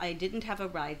 And I didn't have a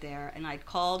ride there, and I'd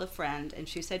called a friend, and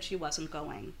she said she wasn't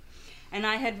going. And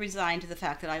I had resigned to the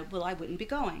fact that I wouldn't be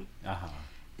going. At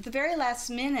the very last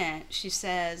minute, she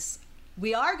says,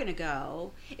 we are going to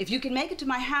go. If you can make it to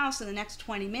my house in the next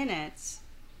 20 minutes,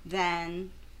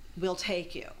 then we'll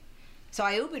take you. So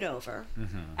I Ubered over.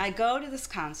 I go to this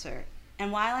concert,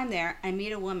 and while I'm there, I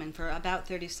meet a woman for about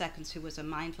 30 seconds who was a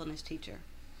mindfulness teacher.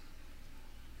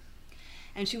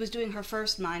 And she was doing her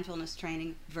first mindfulness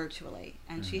training virtually.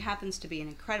 And she happens to be an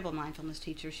incredible mindfulness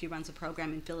teacher. She runs a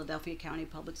program in Philadelphia County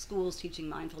Public Schools teaching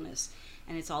mindfulness.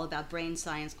 And it's all about brain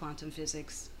science, quantum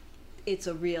physics. It's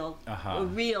a real,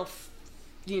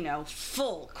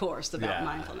 full course about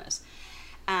mindfulness.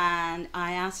 And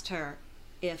I asked her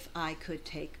if I could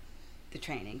take the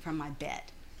training from my bed.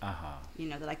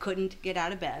 That I couldn't get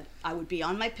out of bed. I would be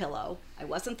on my pillow. I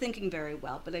wasn't thinking very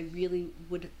well, but I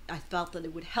felt that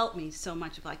it would help me so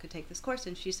much if I could take this course.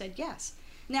 And she said yes.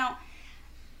 Now,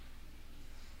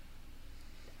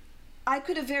 I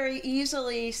could have very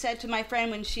easily said to my friend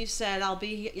when she said, I'll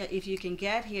be here if you can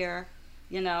get here,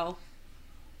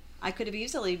 I could have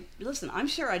easily, listen, I'm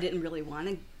sure I didn't really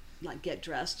want to get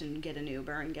dressed and get an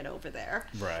Uber and get over there.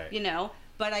 Right.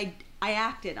 But I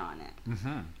acted on it.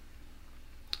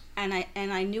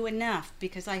 And I knew enough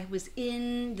because I was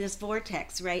in this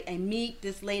vortex, right? I meet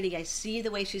this lady, I see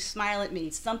the way she smiled at me.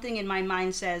 Something in my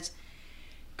mind says,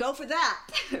 go for that,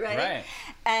 right?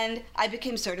 And I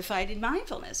became certified in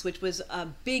mindfulness, which was a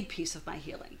big piece of my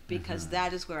healing because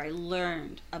that is where I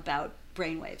learned about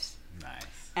brainwaves. Nice.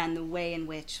 And the way in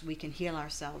which we can heal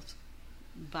ourselves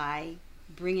by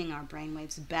bringing our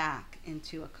brainwaves back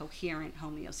into a coherent,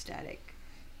 homeostatic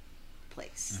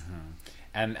place.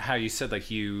 And how you said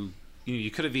you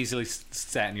could have easily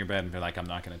sat in your bed and been like, I'm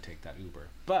not going to take that Uber.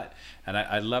 But, and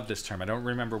I love this term, I don't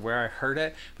remember where I heard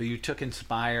it, but you took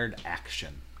inspired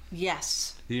action.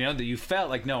 Yes. That you felt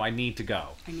like, no, I need to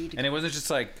go. And it wasn't just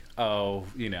like,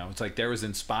 it's like there was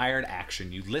inspired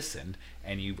action. You listened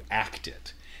and you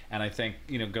acted. And I think,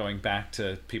 going back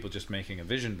to people just making a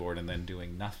vision board and then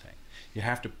doing nothing, you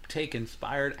have to take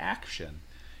inspired action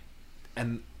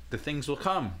and the things will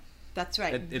come. That's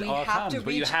right. It all comes, to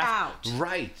reach out.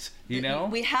 Right.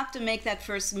 We have to make that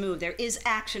first move. There is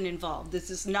action involved. This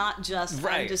is not just,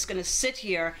 I'm just going to sit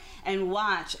here and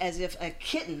watch as if a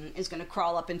kitten is going to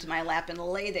crawl up into my lap and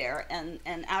lay there, and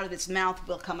out of its mouth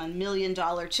will come $1 million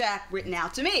check written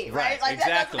out to me, right? Like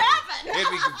exactly. That doesn't happen.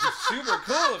 It'd be super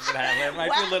cool if it happened. It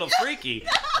might be a little freaky,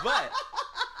 but,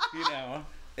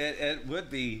 it would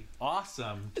be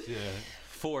awesome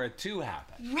for it to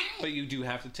happen. Right. But you do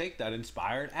have to take that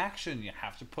inspired action. You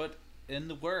have to put in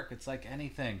the work. It's like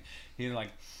anything.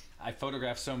 I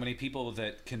photograph so many people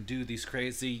that can do these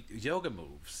crazy yoga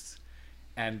moves.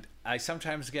 And I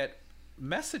sometimes get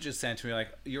messages sent to me like,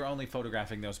 you're only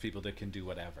photographing those people that can do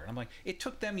whatever. And I'm like, it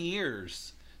took them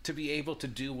years to be able to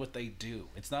do what they do.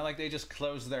 It's not like they just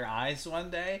closed their eyes one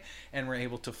day and were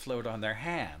able to float on their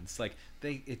hands.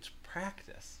 It's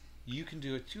practice. You can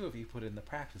do it too if you put in the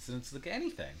practice. And it's like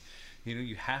anything.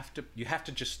 You have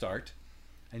to just start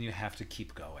and you have to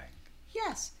keep going.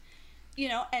 Yes.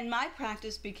 And my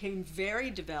practice became very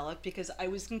developed because I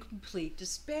was in complete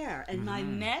despair. And my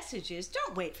message is,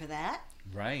 don't wait for that.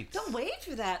 Right. Don't wait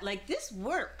for that. This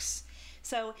works.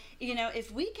 So,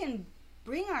 if we can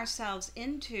bring ourselves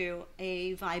into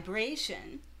a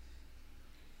vibration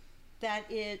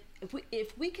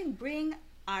if we can bring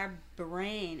our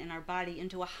brain and our body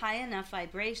into a high enough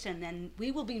vibration, then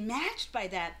we will be matched by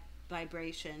that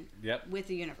vibration with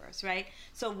the universe, right?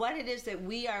 So what it is that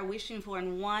we are wishing for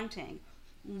and wanting,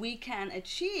 we can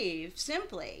achieve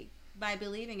simply by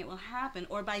believing it will happen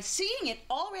or by seeing it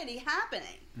already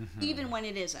happening, even when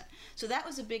it isn't. So that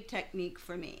was a big technique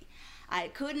for me. I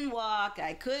couldn't walk,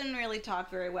 I couldn't really talk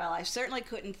very well, I certainly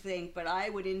couldn't think, but I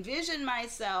would envision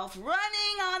myself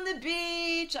running on the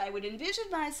beach, I would envision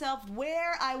myself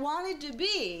where I wanted to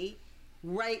be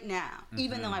right now,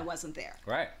 even though I wasn't there.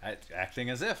 Right, acting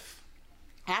as if.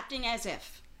 Acting as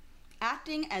if.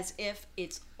 Acting as if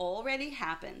it's already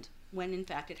happened, when in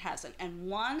fact it hasn't. And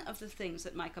one of the things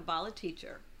that my Kabbalah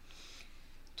teacher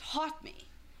taught me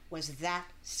was that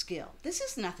skill. This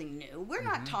is nothing new. We're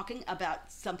not talking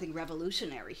about something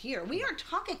revolutionary here. We are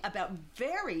talking about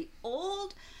very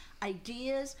old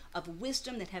ideas of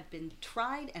wisdom that have been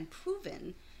tried and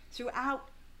proven throughout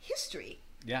history.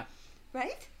 Yeah.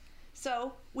 Right?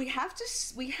 So we have to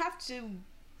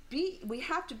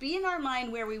be in our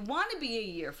mind where we want to be a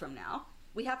year from now.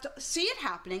 We have to see it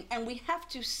happening, and we have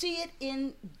to see it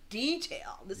in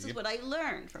detail. This is what I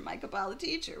learned from my Kabbalah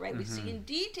teacher, right? We see in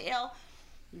detail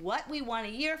what we want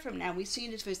a year from now. We see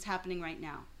it as if it's happening right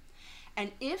now.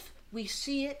 And if we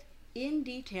see it in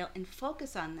detail and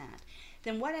focus on that,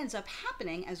 then what ends up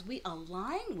happening as we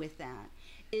align with that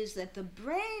is that the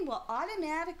brain will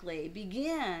automatically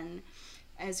begin,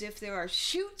 as if there are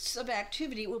shoots of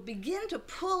activity, it will begin to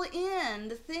pull in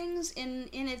the things in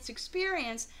its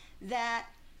experience that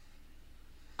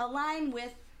align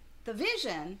with the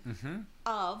vision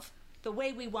of the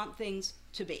way we want things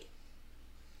to be.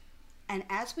 And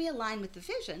as we align with the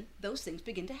vision, those things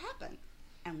begin to happen,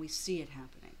 and we see it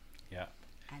happening. Yeah.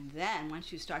 And then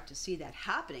once you start to see that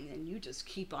happening, then you just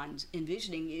keep on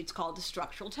envisioning. It's called the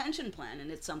structural tension plan, and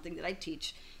it's something that I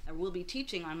teach, I will be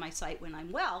teaching on my site when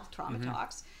I'm well, Trauma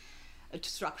Talks. A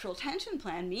structural tension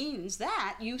plan means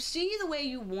that you see the way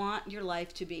you want your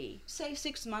life to be, say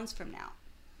 6 months from now.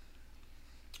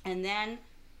 And then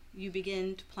you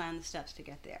begin to plan the steps to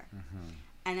get there.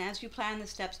 And as you plan the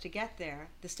steps to get there,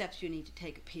 the steps you need to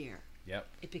take appear. Yep.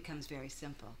 It becomes very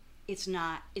simple. It's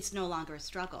no longer a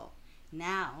struggle.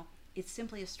 Now it's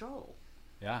simply a stroll.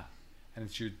 Yeah. And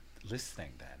it's you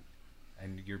listening then,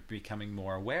 and you're becoming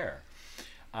more aware.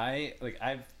 I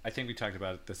think we talked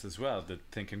about this as well, the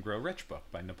Think and Grow Rich book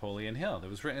by Napoleon Hill that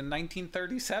was written in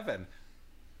 1937.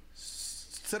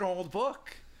 It's an old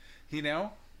book, you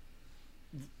know,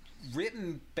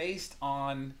 written based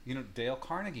on, you know, Dale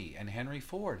Carnegie and Henry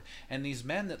Ford and these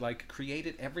men that like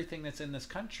created everything that's in this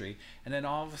country, and then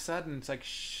all of a sudden it's like,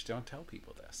 shh, don't tell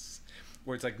people this.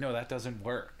 Where it's like, no, that doesn't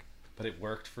work, but it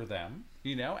worked for them,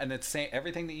 you know. And it's saying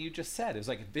everything that you just said. It was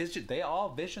like vision. They all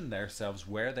visioned themselves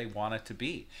where they wanted to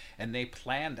be, and they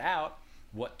planned out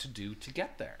what to do to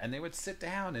get there. And they would sit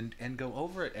down and go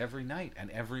over it every night and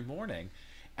every morning,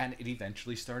 and it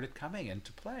eventually started coming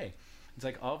into play. It's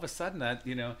like all of a sudden that,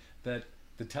 you know, that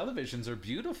the televisions are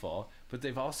beautiful, but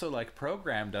they've also like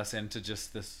programmed us into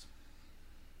just this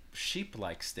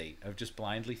sheep-like state of just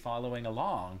blindly following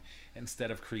along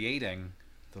instead of creating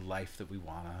the life that we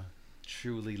want to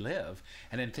truly live,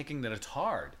 and then thinking that it's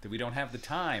hard, that we don't have the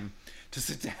time to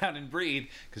sit down and breathe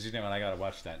because, you know, and I got to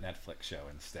watch that Netflix show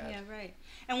instead. Yeah, right.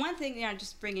 And one thing, you know,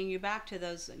 just bringing you back to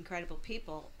those incredible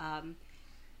people,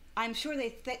 I'm sure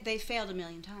they failed a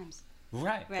million times.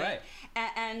 Right.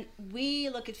 And we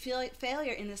look at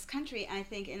failure in this country, I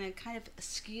think, in a kind of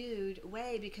skewed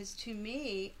way, because to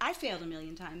me, I failed a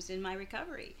million times in my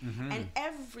recovery. And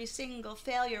every single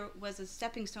failure was a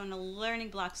stepping stone, a learning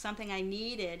block, something I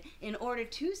needed in order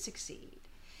to succeed.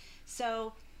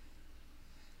 So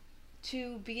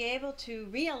to be able to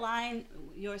realign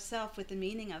yourself with the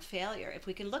meaning of failure, if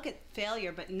we can look at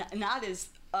failure, but not as,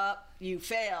 you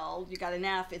failed, you got an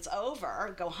F, it's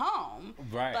over, go home.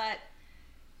 Right. But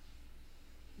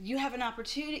you have an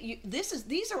opportunity. These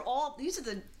are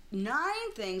the 9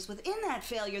 things within that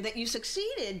failure that you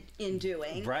succeeded in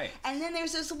doing. Right. And then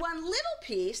there's this one little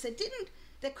piece that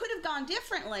could have gone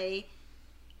differently,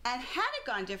 and had it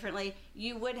gone differently,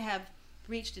 you would have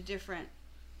reached a different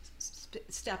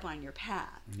step on your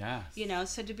path. Yes. You know,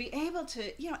 so to be able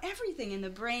to, you know, everything in the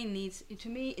brain needs, to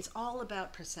me, it's all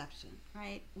about perception,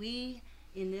 right?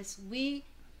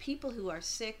 People who are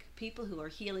sick, people who are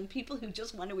healing, people who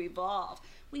just want to evolve,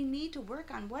 we need to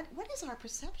work on what is our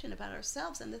perception about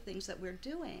ourselves and the things that we're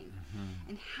doing.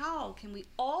 And how can we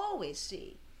always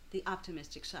see the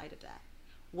optimistic side of that?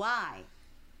 Why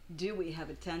do we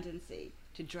have a tendency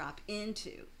to drop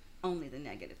into only the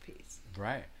negative piece?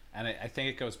 Right. And I think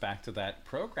it goes back to that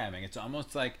programming. It's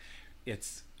almost like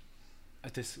it's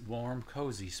this warm,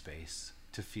 cozy space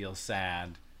to feel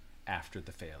sad after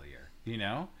the failure, you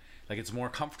know? Like it's more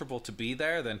comfortable to be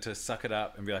there than to suck it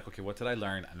up and be like, okay, what did I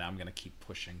learn? And now I'm going to keep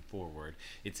pushing forward.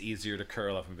 It's easier to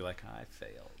curl up and be like, I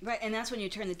failed. Right, and that's when you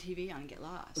turn the TV on and get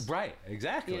lost. Right,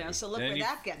 exactly. You know, so look where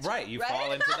that gets right, you. You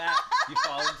fall into that. You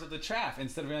fall into the trap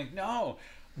instead of being like, no.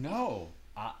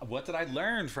 What did I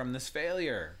learn from this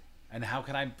failure? And how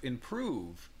can I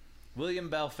improve? William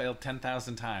Bell failed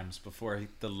 10,000 times before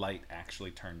the light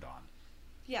actually turned on.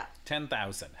 Yeah.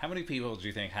 10,000. How many people do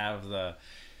you think have the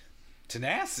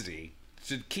tenacity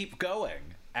to keep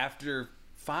going after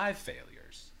 5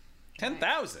 failures?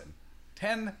 10,000.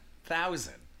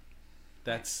 10,000.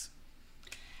 That's...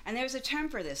 And there's a term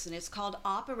for this, and it's called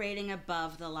operating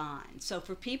above the line. So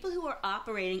for people who are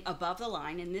operating above the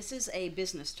line, and this is a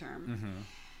business term,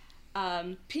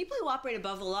 people who operate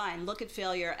above the line look at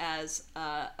failure as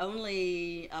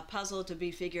only a puzzle to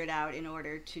be figured out in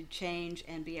order to change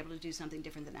and be able to do something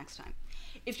different the next time.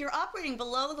 If you're operating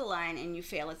below the line and you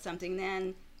fail at something,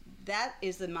 then that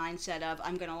is the mindset of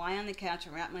I'm going to lie on the couch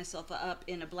and wrap myself up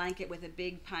in a blanket with a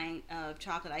big pint of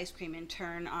chocolate ice cream and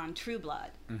turn on True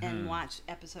Blood and watch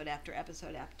episode after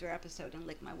episode after episode and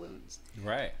lick my wounds.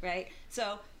 Right. Right?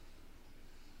 So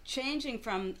changing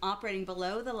from operating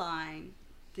below the line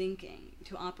thinking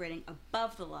to operating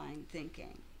above the line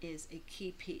thinking is a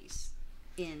key piece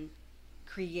in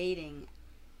creating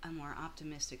a more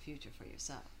optimistic future for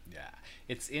yourself. Yeah,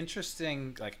 it's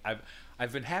interesting. Like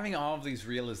I've been having all of these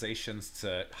realizations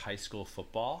to high school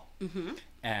football,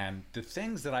 and the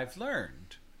things that I've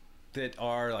learned that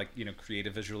are like, you know,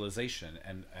 creative visualization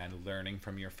and learning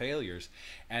from your failures.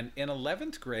 And in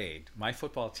 11th grade, my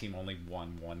football team only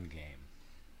won one game.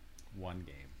 One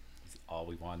game. It's all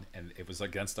we won, and it was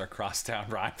against our crosstown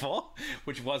rival,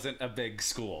 which wasn't a big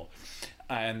school.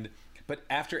 But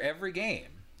after every game,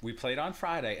 we played on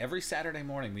Friday. Every Saturday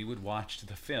morning, we would watch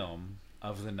the film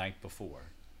of the night before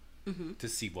to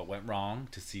see what went wrong,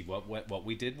 to see what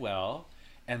we did well,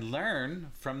 and learn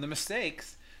from the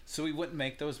mistakes so we wouldn't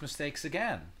make those mistakes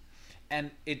again. And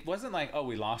it wasn't like, oh,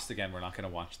 we lost again, we're not going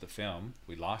to watch the film.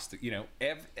 We lost, you know,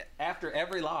 after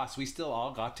every loss, we still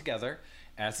all got together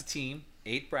as a team,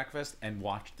 ate breakfast, and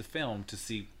watched the film to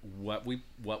see what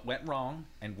went wrong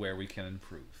and where we can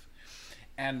improve.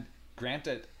 And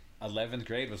granted, 11th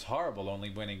grade was horrible,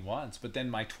 only winning once. But then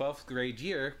my 12th grade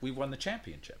year, we won the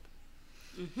championship.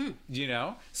 You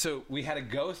know? So we had to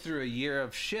go through a year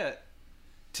of shit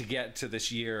to get to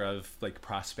this year of, like,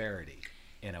 prosperity,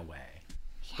 in a way.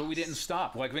 Yes. But we didn't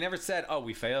stop. Like, we never said, oh,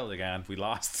 we failed again. We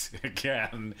lost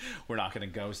again. We're not going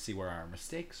to go see where our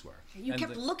mistakes were. You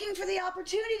kept looking for the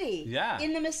opportunity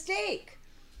in the mistake.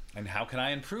 And how can I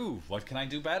improve? What can I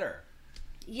do better?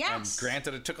 Yes. And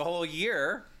granted, it took a whole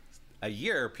year.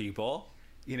 People,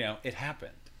 you know, it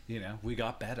happened. You know, we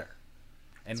got better.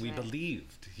 And we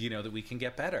believed, you know, that we can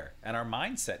get better. And our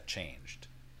mindset changed.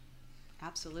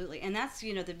 Absolutely. And that's,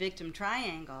 you know, the victim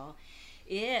triangle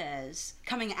is,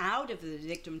 coming out of the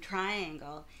victim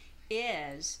triangle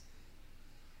is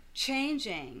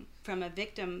changing from a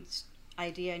victim's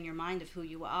idea in your mind of who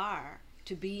you are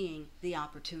to being the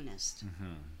opportunist.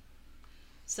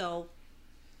 So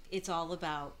it's all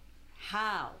about,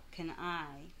 how can I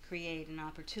create an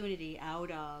opportunity out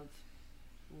of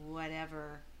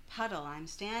whatever puddle I'm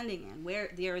standing in? Where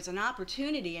there is an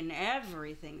opportunity in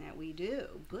everything that we do,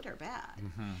 good or bad.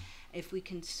 If we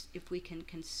can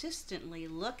consistently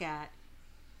look at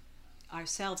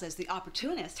ourselves as the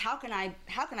opportunist, how can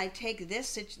I take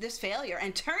this failure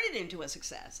and turn it into a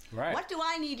success? Right. What do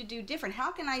I need to do different?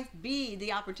 How can I be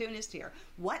the opportunist here?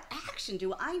 What action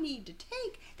do I need to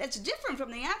take that's different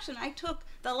from the action I took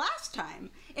the last time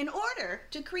in order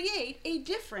to create a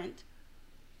different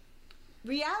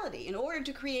reality, in order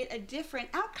to create a different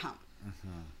outcome?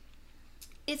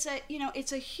 It's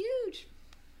a huge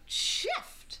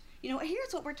shift. You know,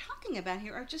 here's what we're talking about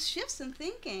here are just shifts in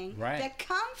thinking that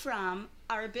come from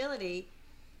our ability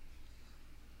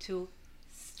to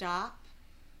stop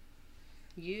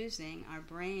using our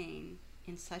brain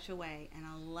in such a way and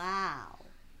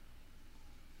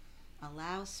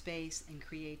allow space and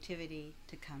creativity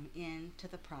to come into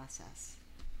the process.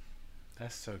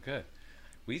 That's so good.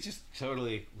 We just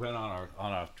totally went on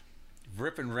a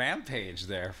ripping rampage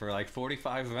there for like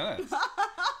 45 minutes.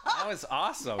 That was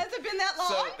awesome. Has it been that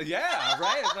long? So, yeah,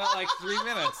 right? It's not like 3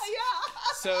 minutes. Yeah.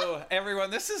 So,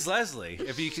 everyone, this is Leslie.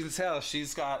 If you can tell,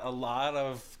 she's got a lot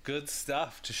of good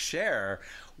stuff to share.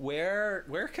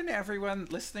 Where can everyone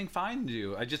listening find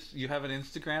you? You have an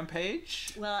Instagram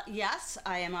page? Well, yes,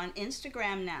 I am on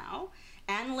Instagram now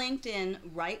and LinkedIn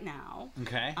right now.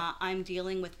 Okay. I'm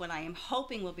dealing with what I am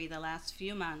hoping will be the last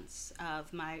few months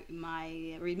of my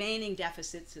remaining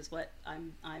deficits is what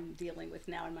I'm dealing with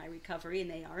now in my recovery, and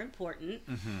they are important.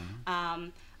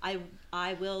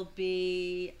 I will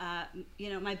be,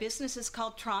 my business is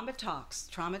called Trauma Talks,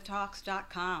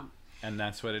 traumatalks.com. And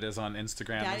that's what it is on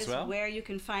Instagram as well? That is where you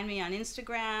can find me on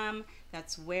Instagram.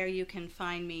 That's where you can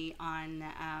find me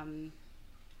on...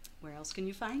 where else can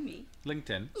you find me?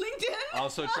 LinkedIn.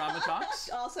 Also Trauma Talks?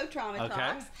 Also Trauma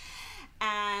Talks.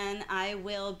 And I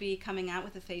will be coming out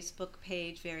with a Facebook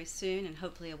page very soon and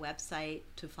hopefully a website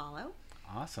to follow.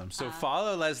 Awesome. So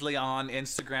follow Leslie on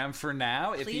Instagram for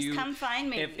now. Please come find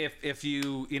me. If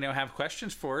you have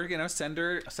questions for her, send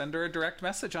her a direct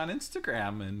message on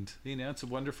Instagram, and it's a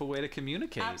wonderful way to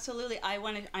communicate. Absolutely.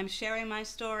 I'm sharing my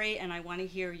story and I want to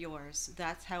hear yours.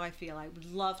 That's how I feel. I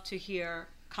would love to hear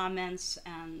comments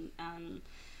and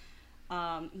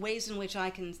ways in which I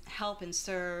can help and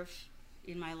serve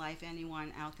in my life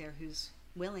anyone out there who's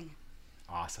willing.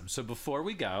 Awesome. So before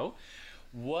we go,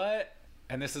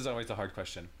 and this is always a hard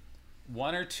question,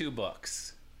 1 or 2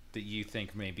 books that you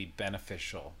think may be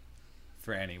beneficial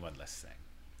for anyone listening?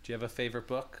 Do you have a favorite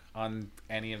book on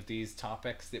any of these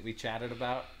topics that we chatted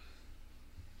about?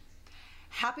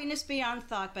 Happiness Beyond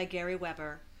Thought by Gary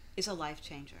Weber is a life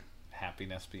changer.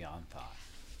 Happiness Beyond Thought.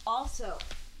 Also,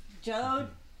 Joe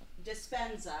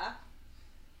Dispenza,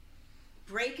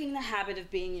 Breaking the Habit of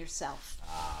Being Yourself.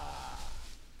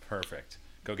 Perfect.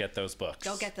 Go get those books.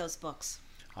 Go get those books.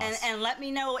 Awesome. And let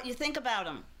me know what you think about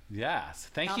them. Yes.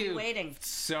 Thank I'll you be waiting.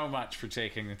 so much for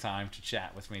taking the time to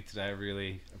chat with me today. I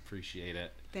really appreciate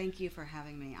it. Thank you for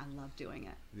having me. I love doing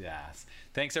it. Yes.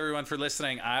 Thanks everyone for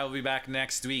listening. I will be back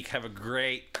next week. Have a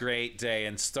great, great day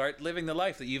and start living the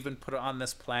life that you've been put on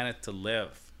this planet to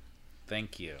live.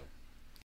 Thank you.